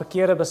doen as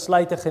verkeerde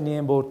besluite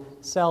geneem word,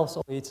 selfs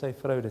al het sy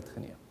vrou dit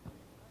geneem.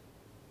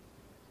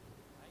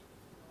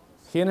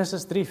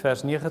 Genesis 3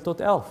 vers 9 tot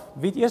 11.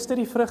 Wie het eers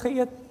die vrug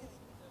geëet?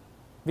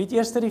 Wie het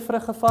eers die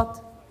vrug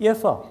gevat?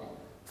 Eva.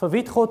 Vir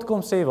wie het God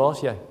kom sê,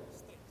 waar's jy?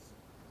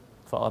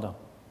 Vir Adam.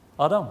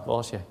 Adam,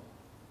 waar's jy?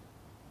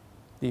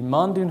 Die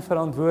man doen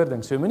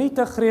verantwoording. So moenie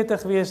te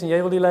gretig wees en jy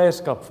wil die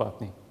leierskap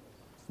vat nie.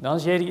 Dan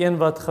is jy die een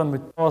wat gaan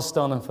moet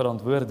staan en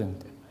verantwoording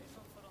doen.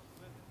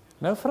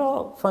 Nou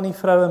vra van die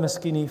vroue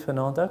miskien hier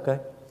vanaand,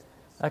 okay,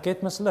 ek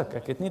het misluk,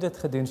 ek het nie dit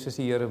gedoen soos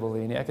die Here wil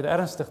hê nie, ek het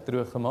ernstig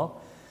droog gemaak.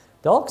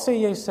 Dalk sê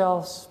jy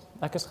selfs,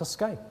 ek is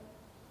geskei.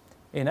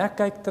 En ek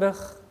kyk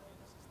terug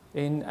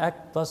en ek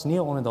was nie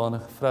 'n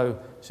onderdanige vrou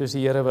soos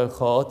die Here wou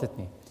gehad het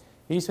nie.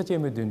 Hier is wat jy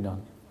moet doen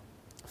dan.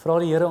 Vra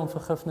die Here om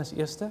vergifnis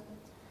eerste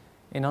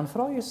en dan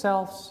vra jy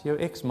selfs jou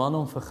ex-man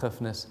om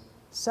vergifnis,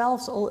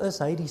 selfs al is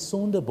hy die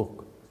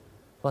sondebok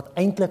wat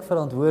eintlik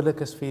verantwoordelik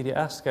is vir die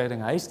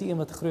egskeiding. Hy is die een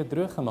wat groot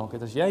droog gemaak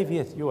het. As jy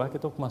weet, ek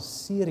het ook maar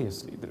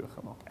seriously droog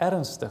gemaak,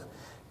 ernstig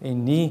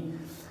en nie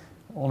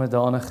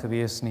onderdanig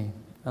gewees nie.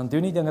 Dan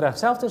doen die ding reg.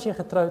 Selfs as jy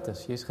getroud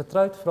is, jy's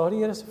getroud, vra die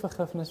Here se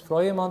vergifnis,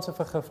 vra jou man se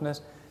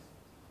vergifnis.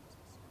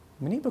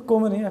 Moenie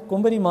bekommer nie, ek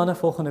kom by die manne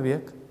volgende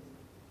week.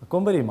 Ek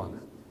kom by die manne.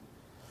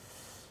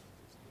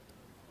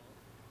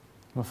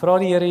 Maar vra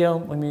die Here jou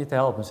om my te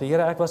help. En sê,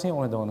 Here, ek was nie 'n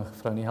onderdanige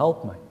vrou nie,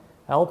 help my.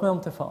 Help my om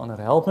te verander,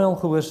 help my om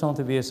gehoorsaam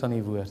te wees aan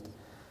die woord.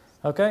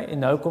 Okay, en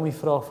nou kom die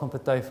vraag van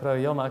party vrou,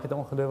 ja, maar ek het 'n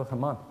ongelowige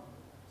man.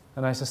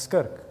 En hy's 'n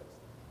skurk.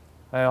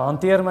 Hy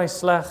hanteer my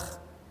sleg.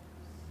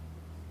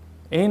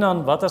 En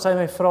dan, wat as hy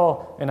my vra,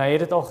 en hy het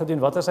dit al gedoen,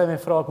 wat as hy my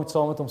vra, ek moet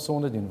saam met hom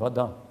sonde doen, wat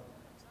dan?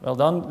 Wel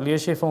dan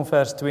lees jy van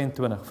vers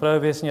 22. Vroue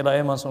wees in julle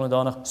eie mans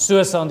onderdanig,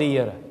 soos aan die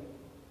Here.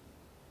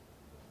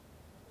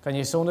 Kan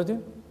jy sonde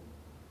doen?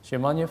 As jy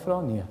man jou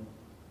vra? Nee.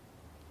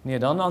 Nee,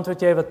 dan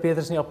antwoord jy wat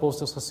Petrus en die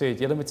apostels gesê het.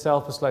 Julle moet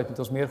self besluit, moet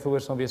ons meer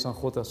gehoorsaam wees aan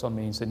God as aan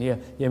mense. Nee,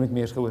 jy moet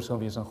meer gehoorsaam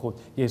wees aan God.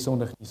 Jy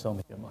sondig nie saam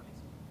met jou man nie.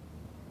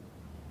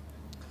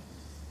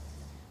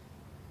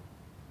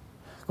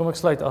 Kom ek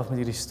sluit af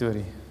met hierdie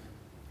storie.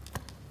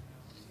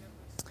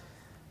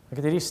 Ek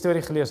het hierdie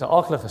storie gelees, 'n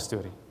aaklige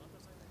storie.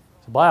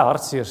 Dit is 'n baie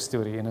hartseer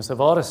storie en dit is 'n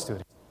ware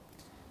storie.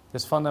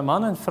 Dit is van 'n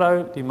man en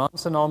vrou, die man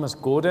se naam is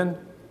Gordon.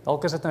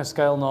 Dalk is dit nou 'n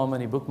skuilnaam in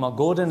die boek, maar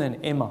Gordon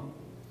en Emma.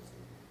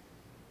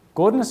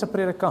 Gordon is 'n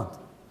predikant.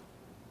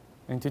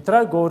 En toe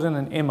trou Gordon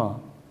en Emma.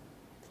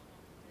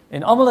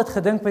 En almal het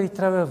gedink by die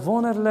troue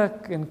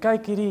wonderlik en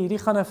kyk hierdie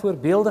gaan 'n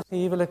voorbeeldige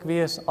huwelik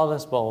wees,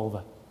 alles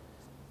behalwe.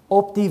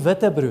 Op die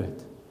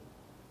witbrood.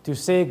 Toe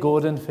sê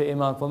Gordon vir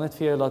Emma, ek wil net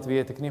vir jou laat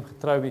weet, ek het nie met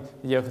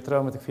jou getrou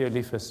omdat ek vir jou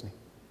lief is nie.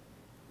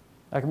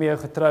 Ek het met jou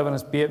getrou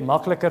want dit is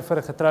makliker vir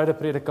 'n getroude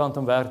predikant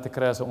om werk te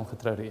kry as 'n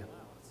ongetroude een.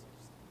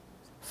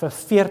 Vir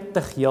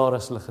 40 jaar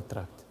is hulle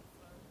getroud.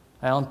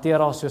 Hy hanteer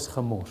haar soos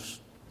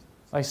gemors.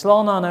 Hy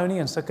slaan haar nou nie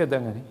in sulke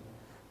dinge nie.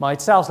 Maar hy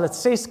het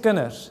selfs 6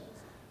 kinders.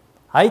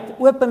 Hy het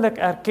openlik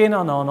erken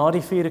aan haar, na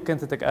die 4de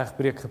kind het ek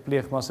egbreek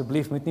gepleeg, maar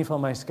asseblief moet nie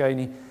van my skei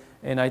nie.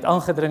 En hy het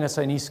aangedring dat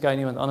sy nie skei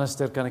nie, want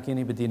anderster kan ek nie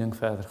in die bediening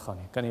verder gaan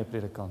nie. Kan nie 'n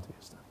predikant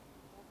wees dan.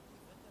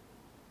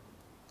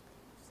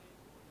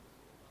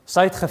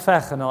 Sy het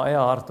geveg in haar eie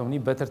hart om nie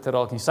bitter te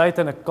raak nie. Sy het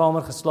in 'n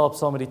kamer geslaap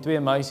saam met die 2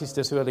 meisies,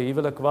 dis hoe hulle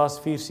huwelik was.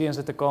 4 seuns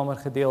het 'n kamer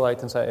gedeel, hy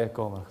het in sy eie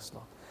kamer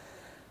geslaap.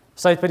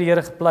 Sy het by die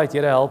Here gepleit,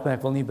 Here help my,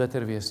 ek wil nie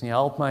bitter wees nie.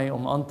 Help my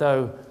om aan te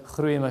hou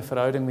groei in my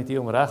verhouding met U,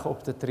 om reg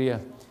op te tree.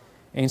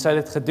 En sy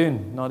het dit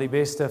gedoen, na die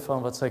beste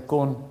van wat sy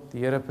kon,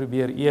 die Here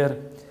probeer eer.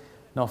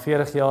 Na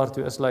 40 jaar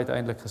toe is hulle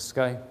uiteindelik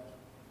geskei.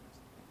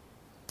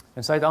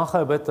 En sy het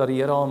aangehou bid dat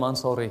die Here haar man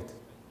sal red.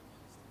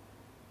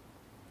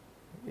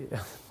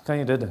 Kan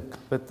jy dit dink?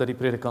 Bid dat die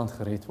predikant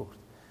gered word.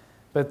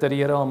 Bid dat die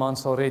Here haar man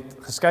sal red.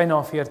 Geskei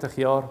na 40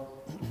 jaar.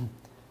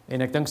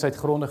 En ek dink sy het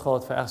gronde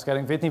gehad vir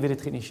egskeiding. Ek weet nie wie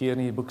dit geïnisieer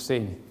nie, die boek sê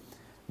nie.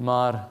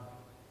 Maar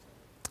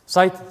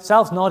sy het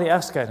selfs na die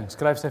egskeiding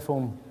skryf sy vir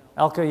hom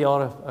elke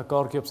jaar 'n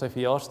kaartjie op sy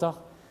verjaarsdag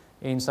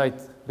en sy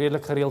het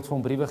redelik gereeld vir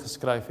hom briewe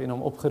geskryf en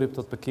hom opgeroep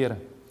tot bekering.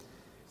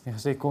 En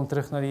gesê kom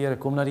terug na die Here,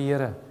 kom na die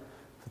Here.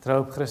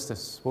 Vertrou op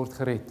Christus, word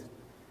gered.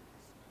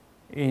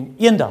 En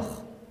eendag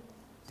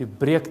toe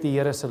breek die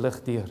Here se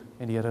lig deur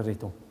en die Here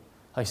red hom.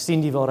 Hy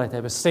sien die waarheid,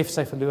 hy besef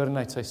sy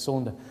verlorenheid, sy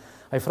sonde.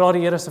 Hy vra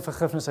die Here se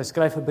vergifnis, hy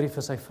skryf 'n brief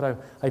vir sy vrou.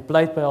 Hy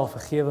pleit by haar,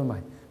 vergewe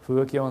my vir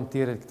hoe ek jou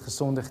hanteer het, ek het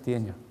gesondig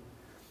teen jou.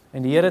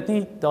 En die Here het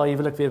nie daai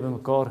huwelik weer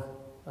bymekaar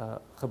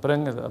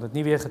gebring, hulle het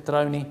nie weer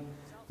getrou nie,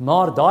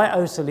 maar daai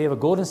ou se lewe,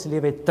 Gordon se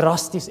lewe het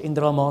drasties en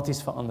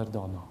dramaties verander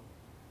daarna.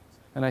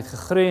 En hy het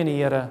gegroei in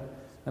die Here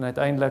en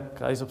uiteindelik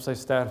hy is op sy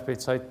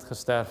sterfbed, sy het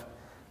gesterf.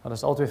 Hulle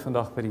is altyd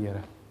vandag by die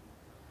Here.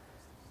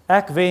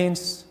 Ek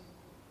wens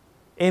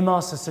Emma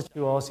se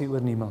situasie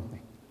oor niemand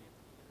nie.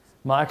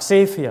 Maar ek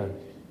sê vir jou,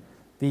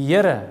 die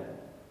Here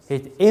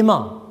het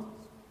Emma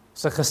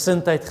se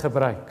gesindheid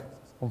gebruik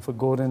om vir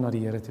Gordon na die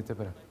Here toe te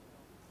bring.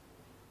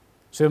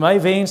 So my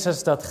wens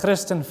is dat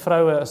Christen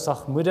vroue 'n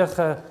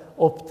sagmoedige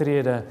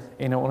optrede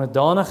en 'n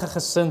onderdanige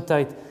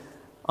gesindheid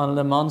aan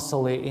hulle man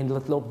sal hê en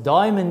dat hulle op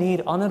daai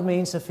manier ander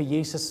mense vir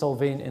Jesus sal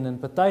wen en in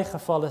party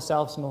gevalle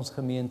selfs in ons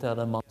gemeente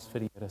hulle mans vir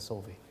die Here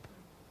sal wen.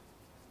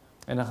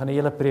 En dan gaan 'n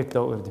hele preek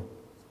daaroor doen.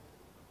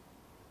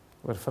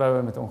 Oor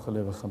vroue met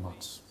ongelowige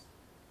mans.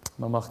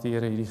 Maar mag die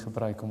Here hierdie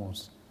gebruik om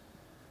ons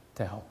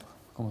te help.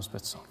 Kom ons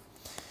bid saam.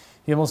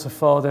 Hemelse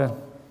Vader,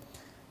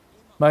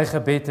 my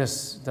gebed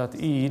is dat U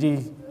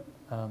hierdie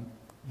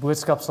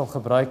boodskap sal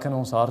gebruik in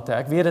ons harte.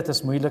 Ek weet dit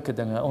is moeilike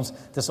dinge.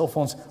 Dit is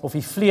of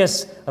die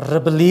vlees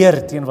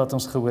rebelleer teen wat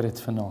ons gehoor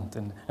het vanaand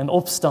en in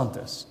opstand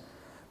is.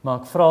 Maar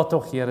ek vra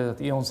tog, Here,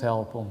 dat U ons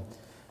help om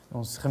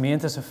ons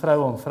gemeente se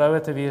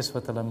vroue te wees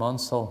wat hulle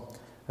mans sal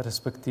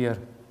respekteer.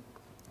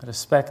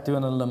 Respek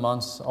toon aan hulle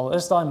mans. Al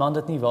is daai man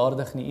dit nie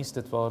waardig nie, U is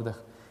dit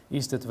waardig. U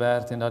is dit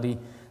werd en dat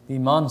die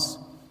mans,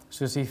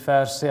 soos die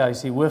vers sê, hy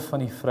is die hoof van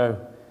die vrou.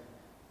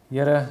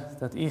 Here,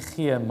 dat U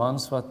gee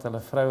mans wat hulle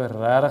vroue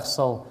regtig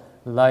sal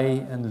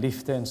lei in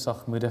liefde en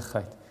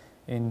sagmoedigheid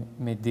en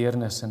met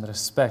deernis en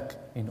respek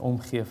en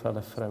omgee vir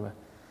hulle vroue.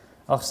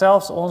 Ag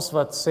selfs ons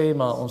wat sê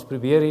maar ons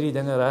probeer hierdie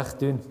dinge reg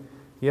doen.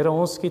 Here,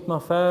 ons skiet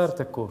maar ver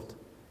te kort.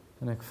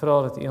 En ek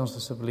vra dat U ons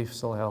asseblief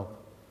sal help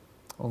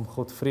om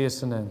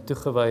godvreesende en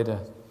toegewyde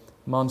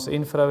mans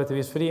en vroue te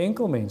wees vir die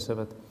enkel mense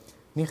wat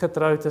nie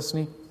getroud is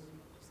nie.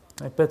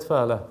 Ek bid vir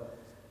hulle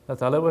dat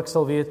hulle ook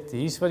sal weet,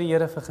 hier's wat die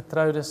Here vir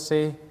getroudes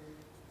sê,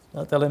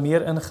 dat hulle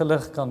meer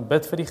ingelig kan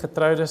bid vir die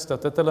getroudes,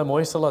 dat dit hulle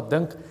mooi sal laat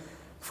dink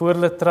voor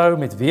hulle trou,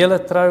 met wie hulle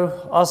trou,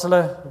 as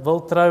hulle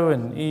wil trou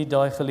en U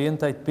daai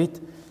geleentheid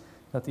bied,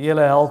 dat U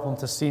hulle help om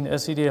te sien,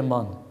 is U die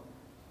man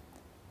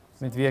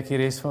met wie ek die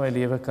res van my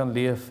lewe kan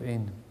leef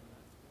en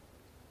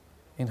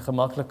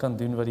gemaklik kan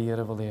doen wat die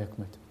Here wil hê ek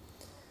moet.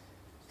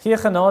 Gee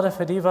genade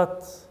vir die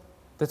wat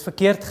dit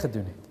verkeerd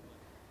gedoen het.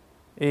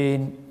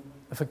 En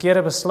 'n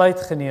verkeerde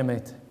besluit geneem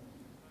het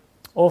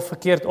of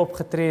verkeerd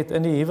opgetree het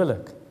in die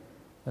huwelik,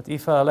 dat U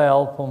vir hulle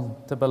help om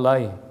te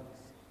bely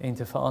en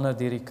te verander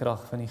deur die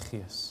krag van die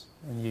Gees.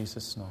 In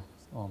Jesus naam.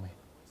 Amen.